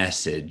the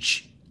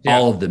message,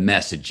 all of the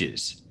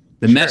messages.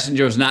 The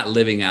messenger was not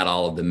living out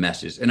all of the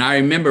messages. And I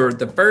remember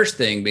the first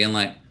thing being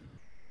like,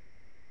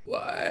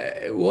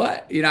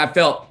 what? I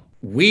felt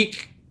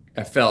weak.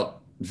 I felt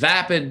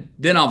vapid.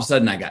 Then all of a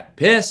sudden I got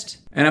pissed.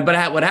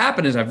 But what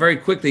happened is I very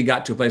quickly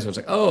got to a place where I was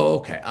like, oh,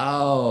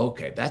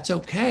 okay. That's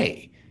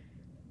okay.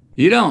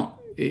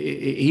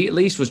 He at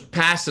least was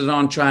passing it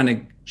on,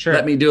 trying to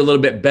let me do a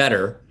little bit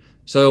better.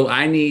 So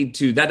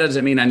that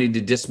doesn't mean I need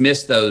to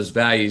dismiss those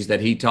values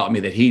that he taught me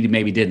that he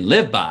maybe didn't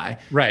live by.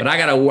 Right. But I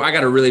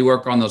gotta really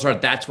work on those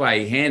hard. That's why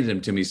he handed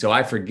them to me. So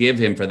I forgive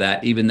him for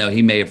that, even though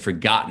he may have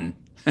forgotten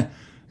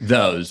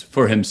those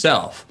for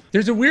himself.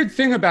 There's a weird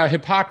thing about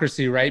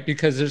hypocrisy, right?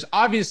 Because there's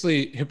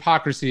obviously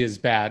hypocrisy is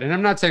bad. And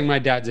I'm not saying my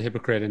dad's a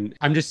hypocrite. And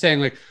I'm just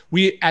saying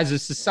we as a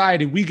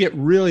society, we get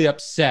really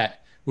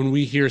upset when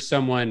we hear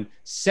someone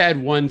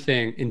said one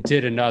thing and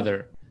did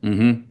another.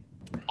 Mm-hmm.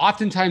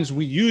 Oftentimes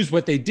we use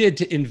what they did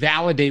to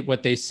invalidate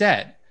what they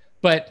said.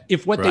 But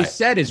if what they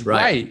said is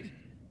right,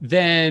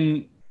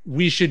 then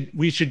we should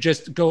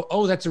just go,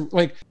 oh,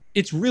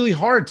 it's really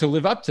hard to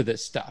live up to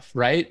this stuff,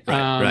 right?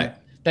 Right.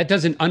 That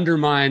doesn't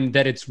undermine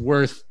that it's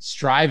worth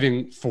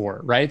striving for,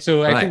 right?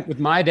 So I think with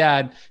my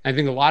dad, I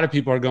think a lot of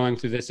people are going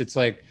through this. It's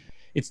like,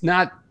 it's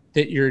not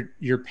that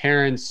your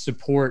parents'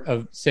 support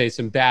of, say,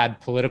 some bad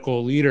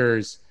political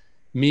leaders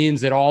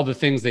means that all the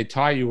things they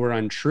taught you were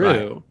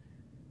untrue.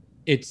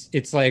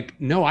 It's like,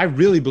 no, I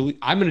really believe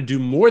I'm going to do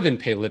more than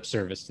pay lip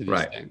service to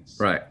these things.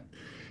 Right.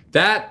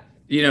 That,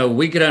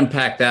 we could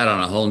unpack that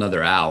on a whole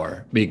nother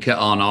hour, because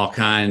on all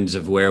kinds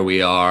of where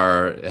we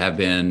are, have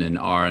been, and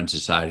are in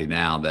society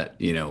now, that,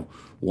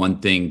 one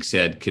thing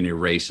said can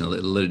erase and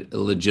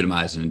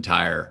legitimize an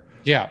entire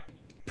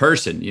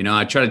person.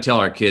 I try to tell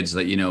our kids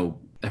that,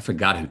 I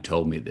forgot who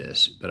told me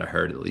this, but I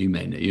heard it. You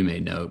may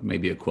know,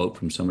 maybe a quote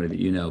from somebody that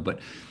you know, but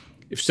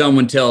if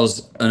someone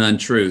tells an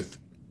untruth,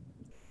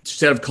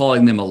 instead of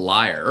calling them a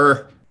liar,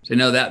 or say,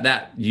 no,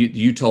 that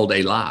you told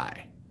a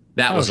lie.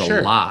 That was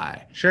a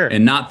lie. Sure.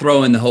 And not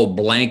throwing the whole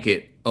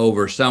blanket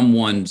over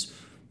someone's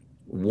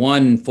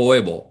one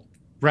foible.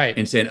 Right.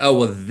 And saying, oh,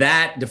 well,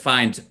 that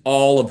defines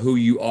all of who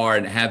you are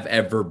and have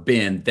ever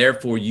been.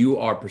 Therefore, you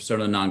are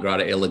persona non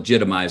grata,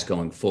 illegitimized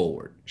going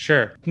forward.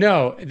 Sure.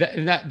 No,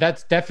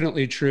 that's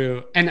definitely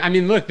true. And I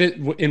mean, look,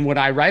 in what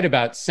I write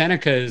about,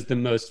 Seneca is the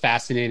most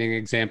fascinating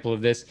example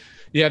of this.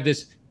 You have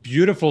this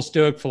beautiful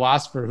Stoic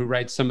philosopher who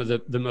writes some of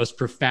the most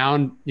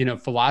profound,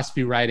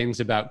 philosophy writings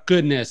about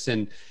goodness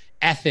and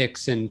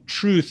ethics and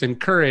truth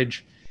and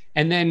courage.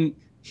 And then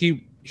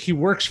he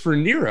works for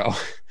Nero,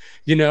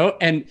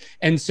 and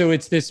so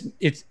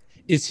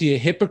is he a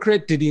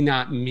hypocrite? Did he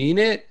not mean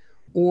it?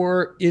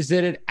 Or is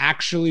it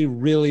actually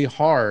really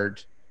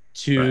hard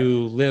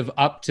to live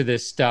up to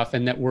this stuff?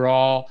 And that we're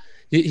all,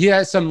 he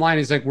has some line,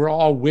 he's like, we're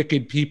all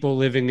wicked people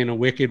living in a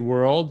wicked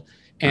world.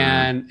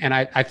 And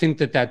I think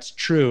that's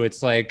true.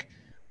 It's like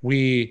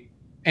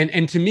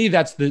and to me,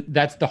 that's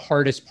the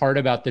hardest part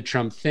about the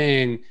Trump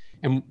thing.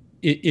 And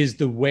it is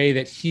the way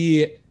that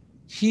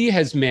he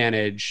has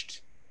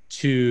managed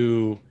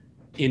to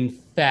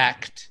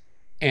infect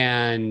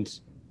and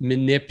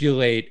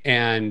manipulate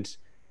and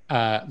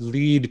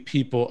lead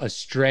people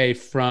astray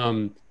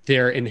from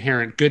their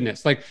inherent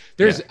goodness. Like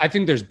I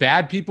think there's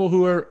bad people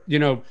who are,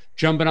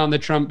 jumping on the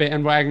Trump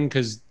bandwagon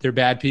because they're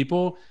bad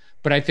people.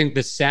 But I think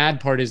the sad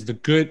part is the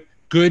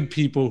good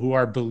people who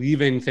are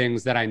believing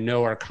things that I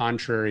know are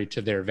contrary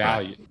to their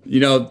value.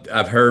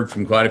 I've heard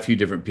from quite a few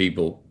different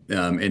people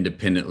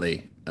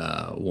independently,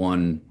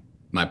 one,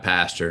 my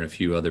pastor, and a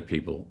few other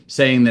people,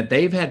 saying that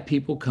they've had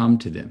people come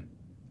to them.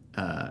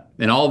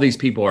 And all these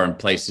people are in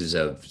places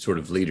of sort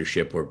of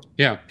leadership where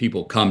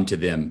people come to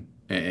them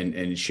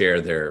and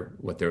share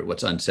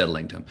what's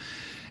unsettling to them.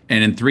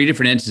 And in 3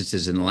 different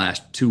instances in the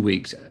last 2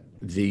 weeks,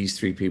 these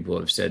 3 people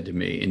have said to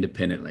me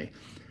independently,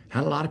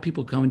 had a lot of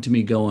people coming to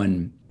me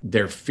going,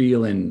 they're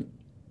feeling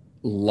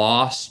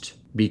lost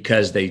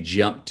because they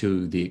jumped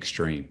to the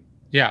extreme.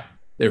 Yeah.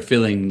 They're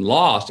feeling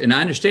lost. And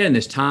I understand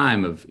this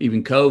time of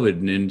even COVID,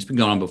 and it's been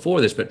going on before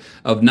this, but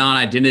of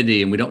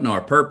non-identity, and we don't know our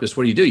purpose.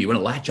 What do? You want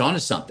to latch on to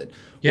something.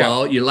 Yeah.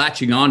 Well, you're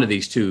latching on to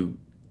these 2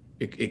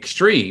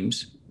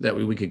 extremes that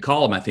we could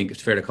call them. I think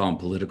it's fair to call them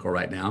political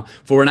right now,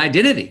 for an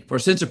identity, for a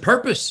sense of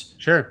purpose.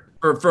 Sure.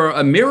 For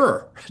a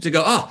mirror to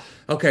go, oh,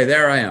 okay,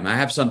 there I am. I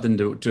have something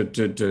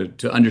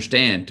to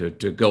understand,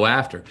 to go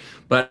after.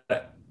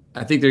 But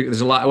I think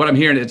there's a lot. What I'm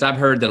hearing is I've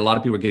heard that a lot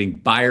of people are getting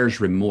buyer's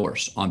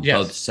remorse on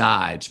both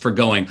sides for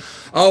going,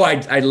 oh,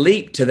 I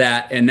leaped to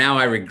that and now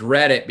I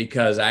regret it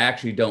because I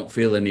actually don't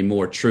feel any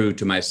more true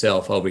to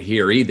myself over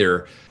here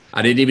either.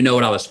 I didn't even know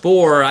what I was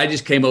for. I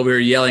just came over here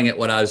yelling at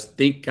what I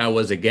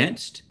was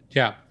against.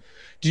 Yeah.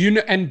 Do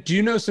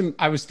you know some?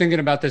 I was thinking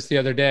about this the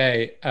other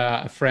day.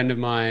 A friend of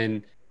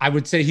mine, I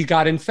would say he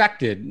got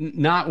infected,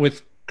 not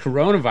with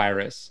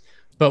coronavirus,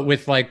 but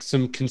with like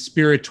some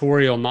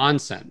conspiratorial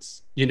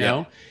nonsense,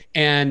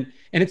 And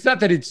it's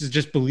not that it's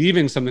just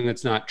believing something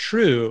that's not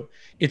true.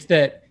 It's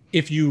that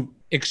if you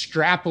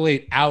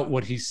extrapolate out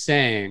what he's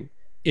saying,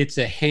 it's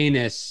a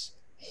heinous,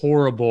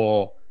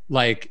 horrible,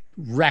 like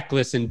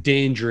reckless and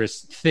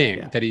dangerous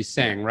thing that he's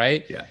saying,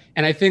 right? Yeah.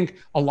 And I think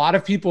a lot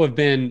of people have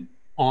been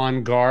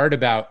on guard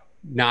about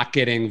not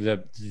getting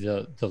the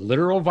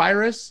literal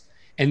virus,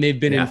 and they've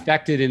been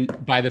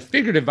infected by the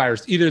figurative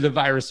virus, either the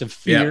virus of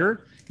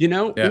fear,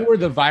 or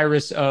the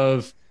virus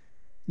of,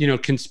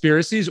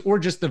 conspiracies, or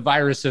just the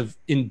virus of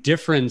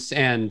indifference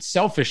and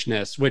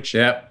selfishness, which,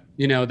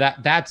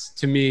 that's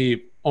to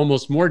me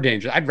almost more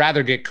dangerous. I'd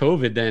rather get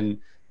COVID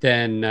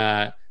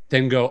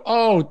than go,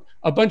 oh,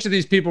 a bunch of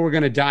these people were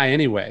going to die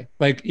anyway.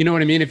 Like, you know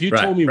what I mean? If you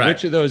told me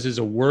which of those is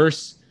a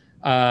worse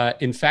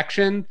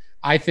infection,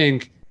 I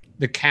think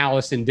the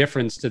callous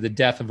indifference to the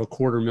death of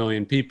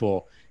 250,000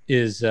 people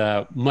is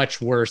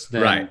much worse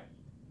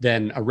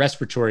than a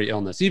respiratory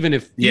illness, even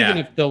if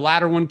the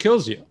latter one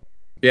kills you.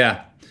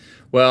 Yeah.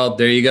 Well,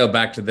 there you go.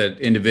 Back to the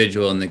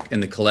individual and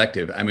the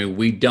collective. I mean,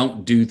 we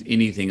don't do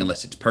anything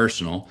unless it's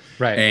personal.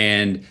 Right.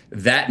 And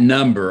that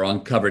number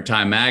on cover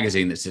Time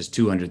magazine that says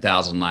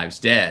 200,000 lives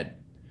dead.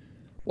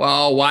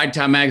 Well, why did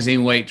Time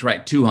magazine wait to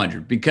write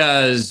 200?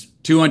 Because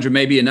 200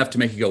 may be enough to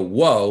make you go,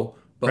 whoa,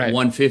 but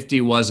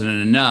 150 wasn't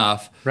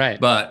enough. Right.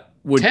 But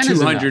would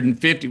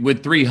 250,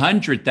 would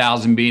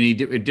 300,000 be any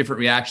different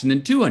reaction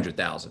than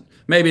 200,000?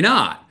 Maybe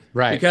not.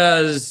 Right.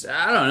 Because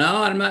I don't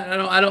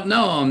know. I don't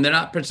know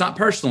them. It's not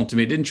personal to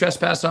me. It didn't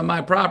trespass on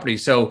my property.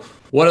 So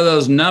what are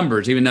those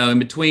numbers? Even though in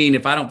between,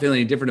 if I don't feel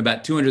any different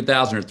about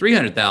 200,000 or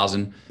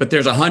 300,000, but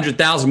there's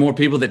 100,000 more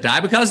people that die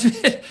because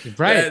of it.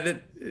 Right.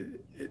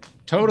 It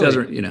Totally.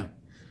 doesn't,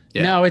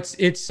 Yeah. No,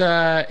 it's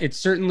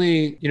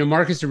certainly,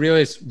 Marcus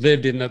Aurelius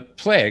lived in the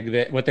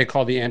plague, what they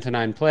call the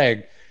Antonine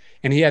Plague.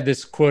 And he had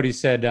this quote. He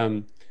said,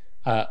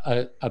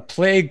 a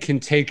plague can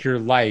take your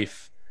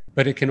life,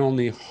 but it can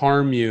only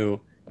harm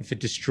you if it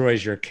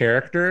destroys your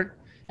character.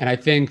 And I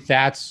think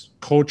that's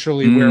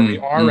culturally where we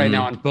are right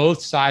now on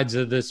both sides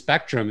of the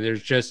spectrum.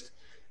 There's just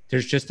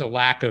a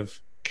lack of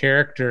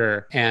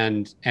character.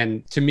 And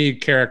to me,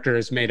 character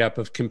is made up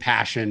of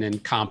compassion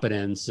and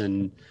competence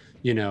and,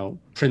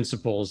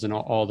 principles and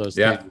all those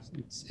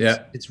things.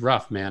 It's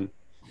rough, man.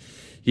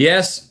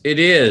 Yes, it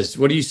is.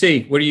 What do you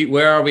see?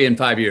 Where are we in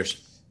 5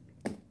 years?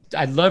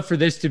 I'd love for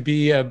this to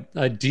be a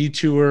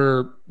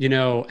detour,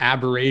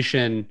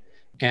 aberration.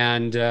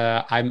 And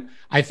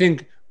I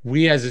think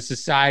we as a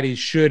society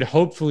should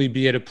hopefully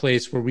be at a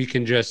place where we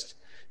can just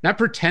not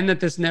pretend that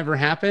this never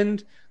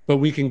happened, but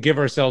we can give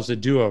ourselves a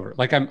do-over.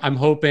 Like I'm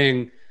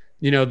hoping,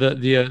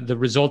 the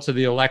results of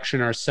the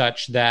election are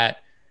such that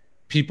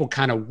people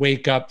kind of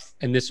wake up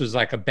and this was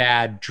like a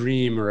bad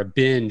dream or a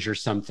binge or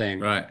something.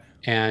 Right.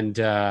 And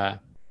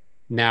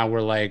now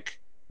we're like,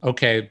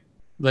 okay,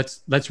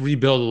 let's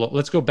rebuild.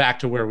 Let's go back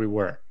to where we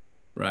were.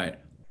 Right.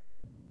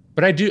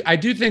 But I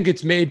do think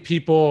it's made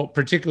people,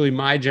 particularly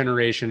my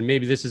generation,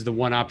 maybe this is the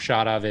one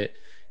upside of it,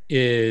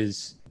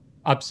 is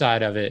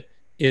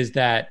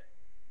that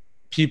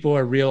people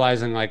are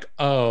realizing like,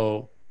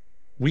 oh,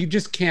 we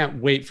just can't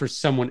wait for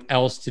someone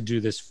else to do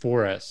this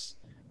for us.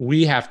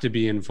 We have to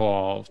be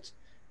involved.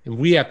 And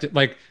we have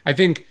to, I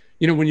think,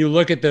 when you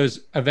look at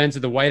those events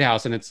at the White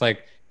House and it's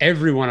like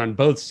everyone on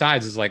both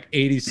sides is like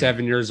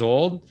 87 years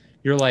old,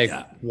 you're like,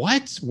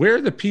 what? Where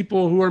are the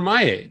people who are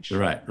my age?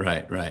 Right.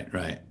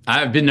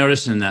 I've been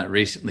noticing that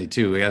recently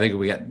too. I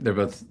think they're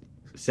both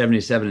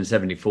 77 and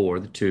 74,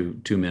 the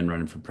two men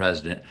running for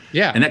president.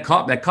 Yeah. And that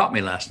caught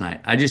me last night.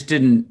 It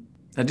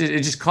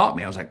just caught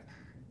me. I was like,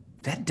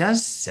 that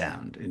does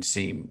sound and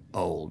seem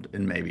old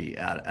and maybe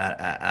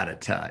out of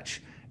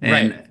touch.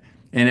 And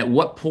at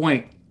what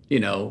point,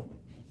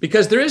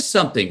 because there is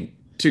something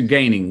to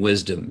gaining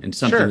wisdom and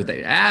something with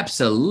it.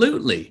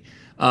 Absolutely.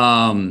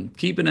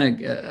 Keeping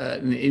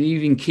an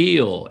even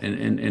keel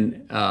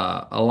and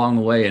along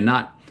the way, and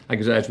not, like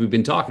as we've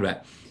been talking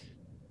about,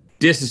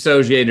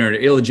 disassociating or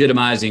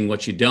illegitimizing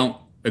what you don't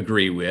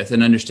agree with,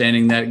 and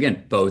understanding that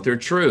again, both are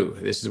true.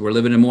 We're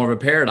living in more of a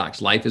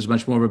paradox. Life is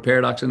much more of a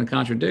paradox than a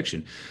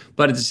contradiction.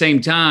 But at the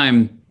same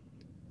time,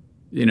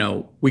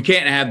 we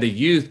can't have the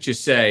youth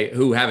just say,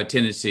 who have a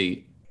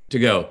tendency to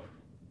go,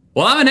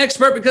 well, I'm an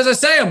expert because I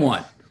say I'm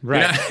one.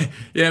 Right.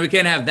 We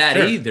can't have that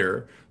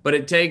either. But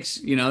it takes,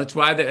 that's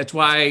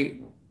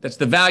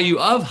the value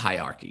of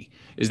hierarchy,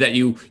 is that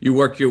you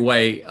work your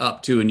way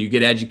up to, and you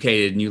get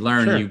educated and you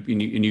learn, and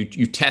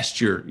you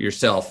test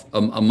yourself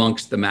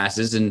amongst the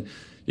masses, and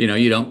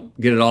you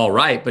don't get it all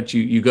right, but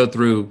you go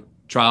through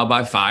trial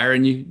by fire,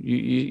 and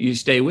you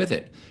stay with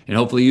it, and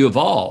hopefully you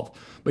evolve.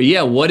 But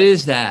yeah, what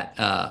is that?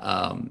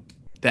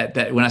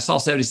 That when I saw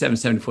 77,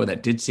 74,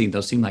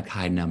 those seem like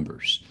high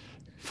numbers.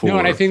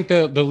 And I think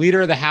the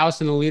leader of the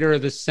House and the leader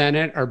of the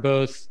Senate are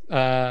both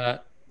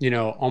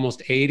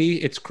almost 80.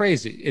 It's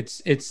crazy.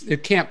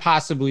 It can't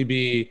possibly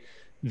be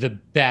the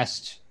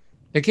best.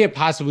 They can't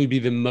possibly be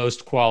the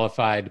most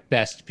qualified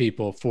best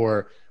people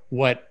for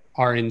what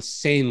are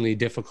insanely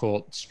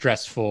difficult,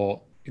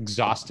 stressful,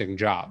 exhausting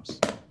jobs.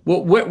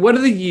 Well, what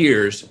are the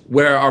years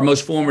where our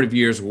most formative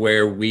years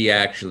where we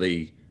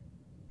actually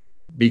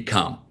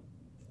become?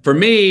 For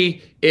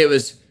me, it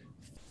was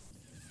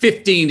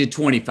 15 to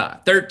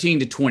 25, 13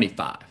 to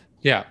 25.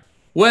 Yeah.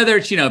 Whether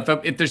it's,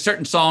 if there's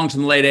certain songs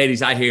in the late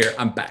 80s, I hear,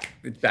 I'm back.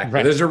 It's back.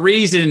 Right. There's a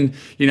reason,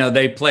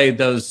 they played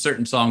those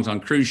certain songs on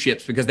cruise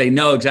ships, because they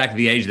know exactly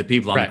the age of the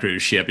people on the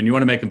cruise ship, and you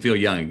want to make them feel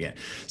young again.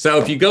 So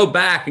if you go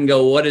back and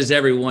go, what was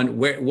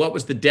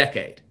the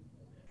decade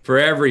for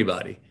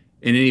everybody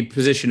in any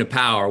position of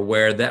power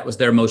where that was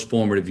their most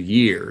formative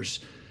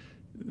years?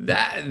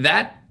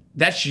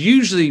 That's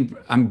usually,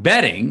 I'm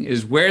betting,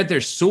 is where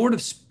they're sort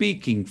of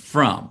speaking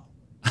from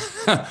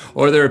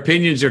or their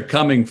opinions are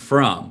coming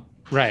from.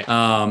 Right.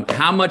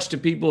 How much do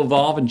people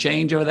evolve and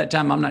change over that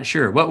time? I'm not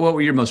sure. What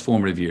were your most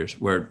formative years?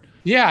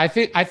 Yeah, I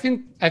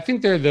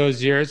think there are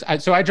those years.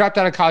 So I dropped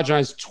out of college when I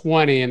was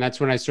 20, and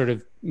that's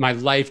when my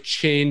life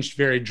changed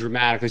very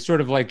dramatically, sort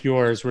of like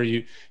yours, where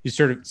you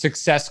sort of,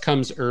 success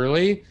comes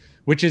early,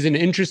 which is an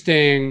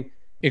interesting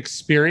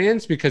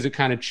experience because it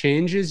kind of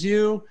changes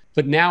you.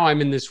 But now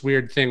I'm in this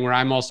weird thing where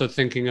I'm also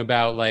thinking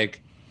about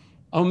like,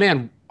 oh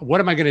man, what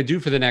am I going to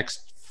do for the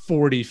next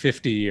 40,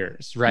 50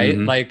 years, right?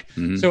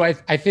 So I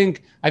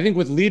think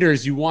with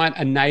leaders, you want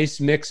a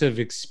nice mix of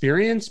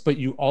experience, but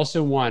you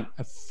also want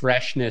a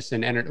freshness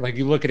and energy. Like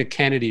you look at a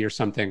Kennedy or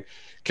something.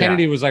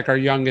 Kennedy was like our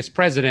youngest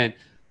president,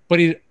 but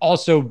he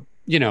also,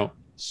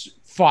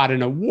 fought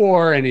in a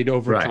war and he'd Right.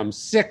 overcome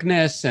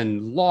sickness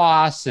and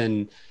loss,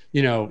 and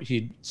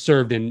he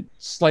served in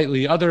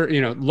slightly other,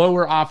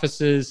 lower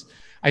offices.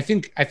 I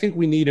think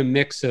we need a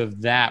mix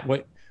of that.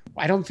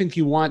 I don't think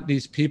you want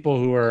these people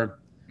who are,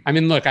 I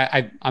mean, look,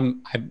 I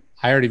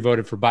already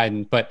voted for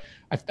Biden, but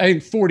I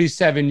think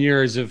 47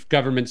 years of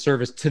government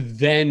service to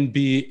then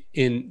be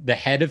in the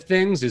head of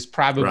things is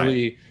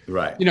probably,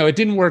 right. It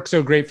didn't work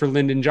so great for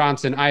Lyndon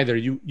Johnson either.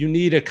 You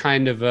need a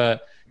kind of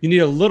you need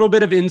a little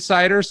bit of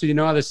insider so you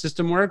know how the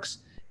system works,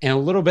 and a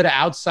little bit of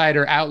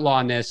outsider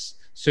outlawness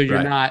so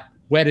you're not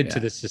wedded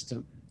to the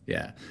system.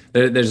 Yeah.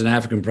 There's an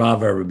African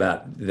proverb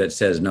that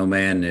says no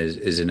man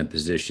is in a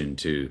position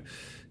to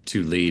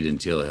lead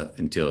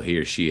until he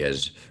or she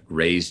has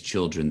raised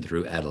children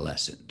through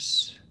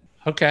adolescence.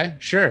 Okay,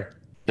 sure.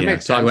 That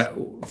makes talk sense.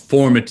 about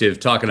formative,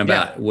 talking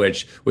about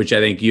which I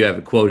think you have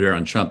a quote here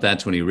on Trump.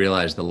 That's when he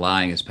realized the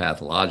lying is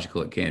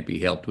pathological. It can't be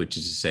helped, which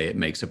is to say it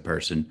makes a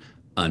person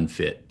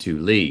unfit to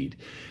lead.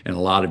 And a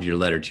lot of your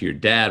letter to your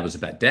dad was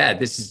about, Dad,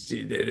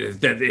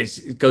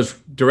 it goes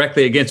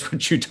directly against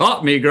what you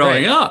taught me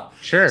growing up.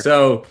 Sure.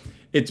 So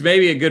it's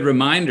maybe a good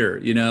reminder,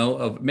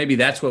 of maybe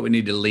that's what we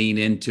need to lean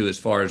into as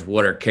far as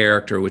what our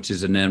character, which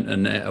is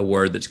a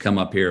word that's come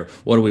up here.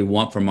 What do we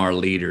want from our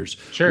leaders?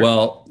 Sure.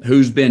 Well,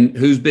 who's been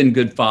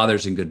good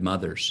fathers and good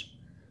mothers?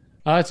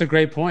 Oh, that's a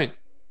great point.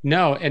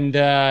 No, and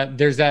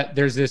there's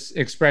this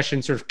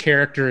expression, sort of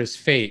character is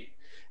fate.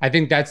 I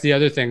think that's the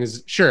other thing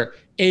is, sure,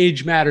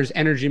 age matters,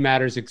 energy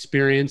matters,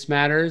 experience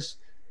matters.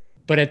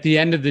 But at the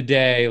end of the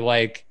day,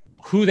 like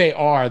who they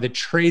are, the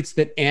traits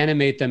that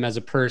animate them as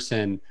a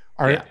person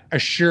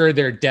assure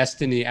their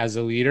destiny as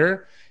a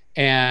leader.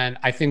 And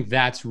I think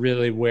that's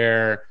really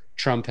where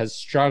Trump has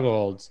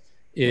struggled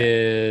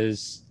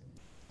is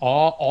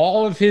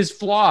all of his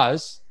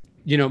flaws,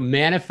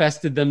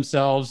 manifested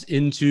themselves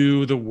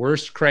into the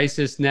worst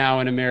crisis now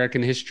in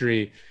American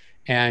history.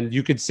 And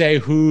you could say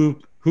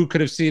who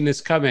could have seen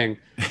this coming,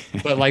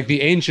 but like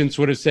the ancients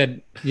would have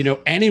said,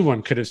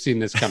 anyone could have seen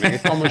this coming.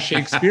 It's almost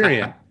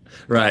Shakespearean.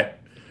 Right.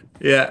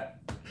 Yeah,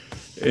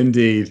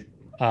 indeed.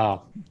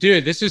 Oh,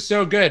 dude, this is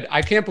so good.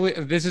 I can't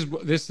believe this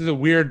is a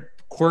weird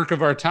quirk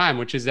of our time,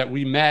 which is that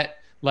we met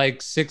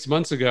like 6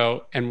 months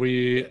ago and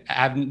we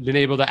haven't been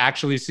able to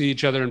actually see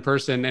each other in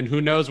person. And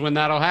who knows when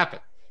that'll happen.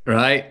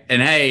 Right.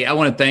 And hey, I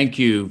want to thank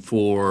you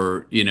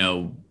for,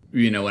 when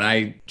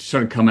I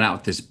started coming out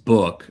with this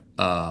book,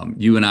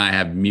 you and I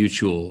have a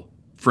mutual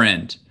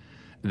friend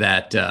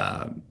that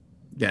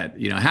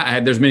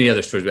there's many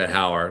other stories about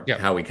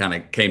how we kind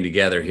of came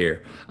together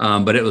here.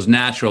 But it was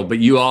natural. But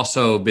you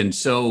also have been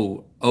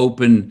so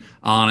open,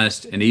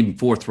 honest, and even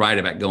forthright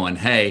about going,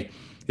 hey,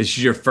 this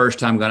is your first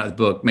time going out with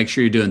the book. Make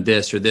sure you're doing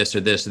this or this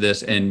or this or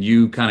this. And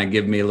you kind of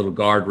give me a little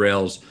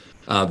guardrails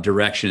of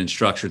direction and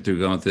structure through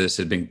going through this.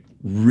 Has been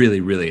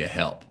really, really a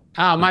help.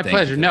 Oh, my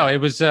pleasure. No, it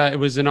was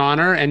an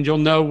honor. And you'll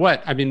know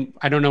what, I mean,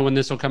 I don't know when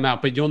this will come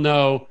out, but you'll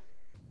know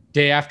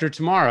day after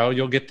tomorrow,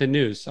 you'll get the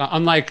news.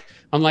 Unlike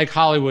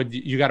Hollywood,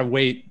 you got to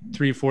wait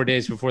 3-4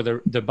 days before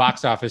the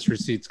box office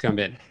receipts come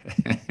in.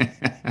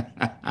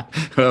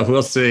 Well,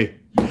 we'll see.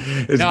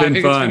 It's been fun.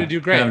 It's going to do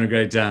great. Having a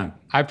great time.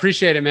 I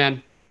appreciate it,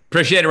 man.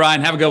 Appreciate it,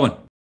 Ryan. Have a good one.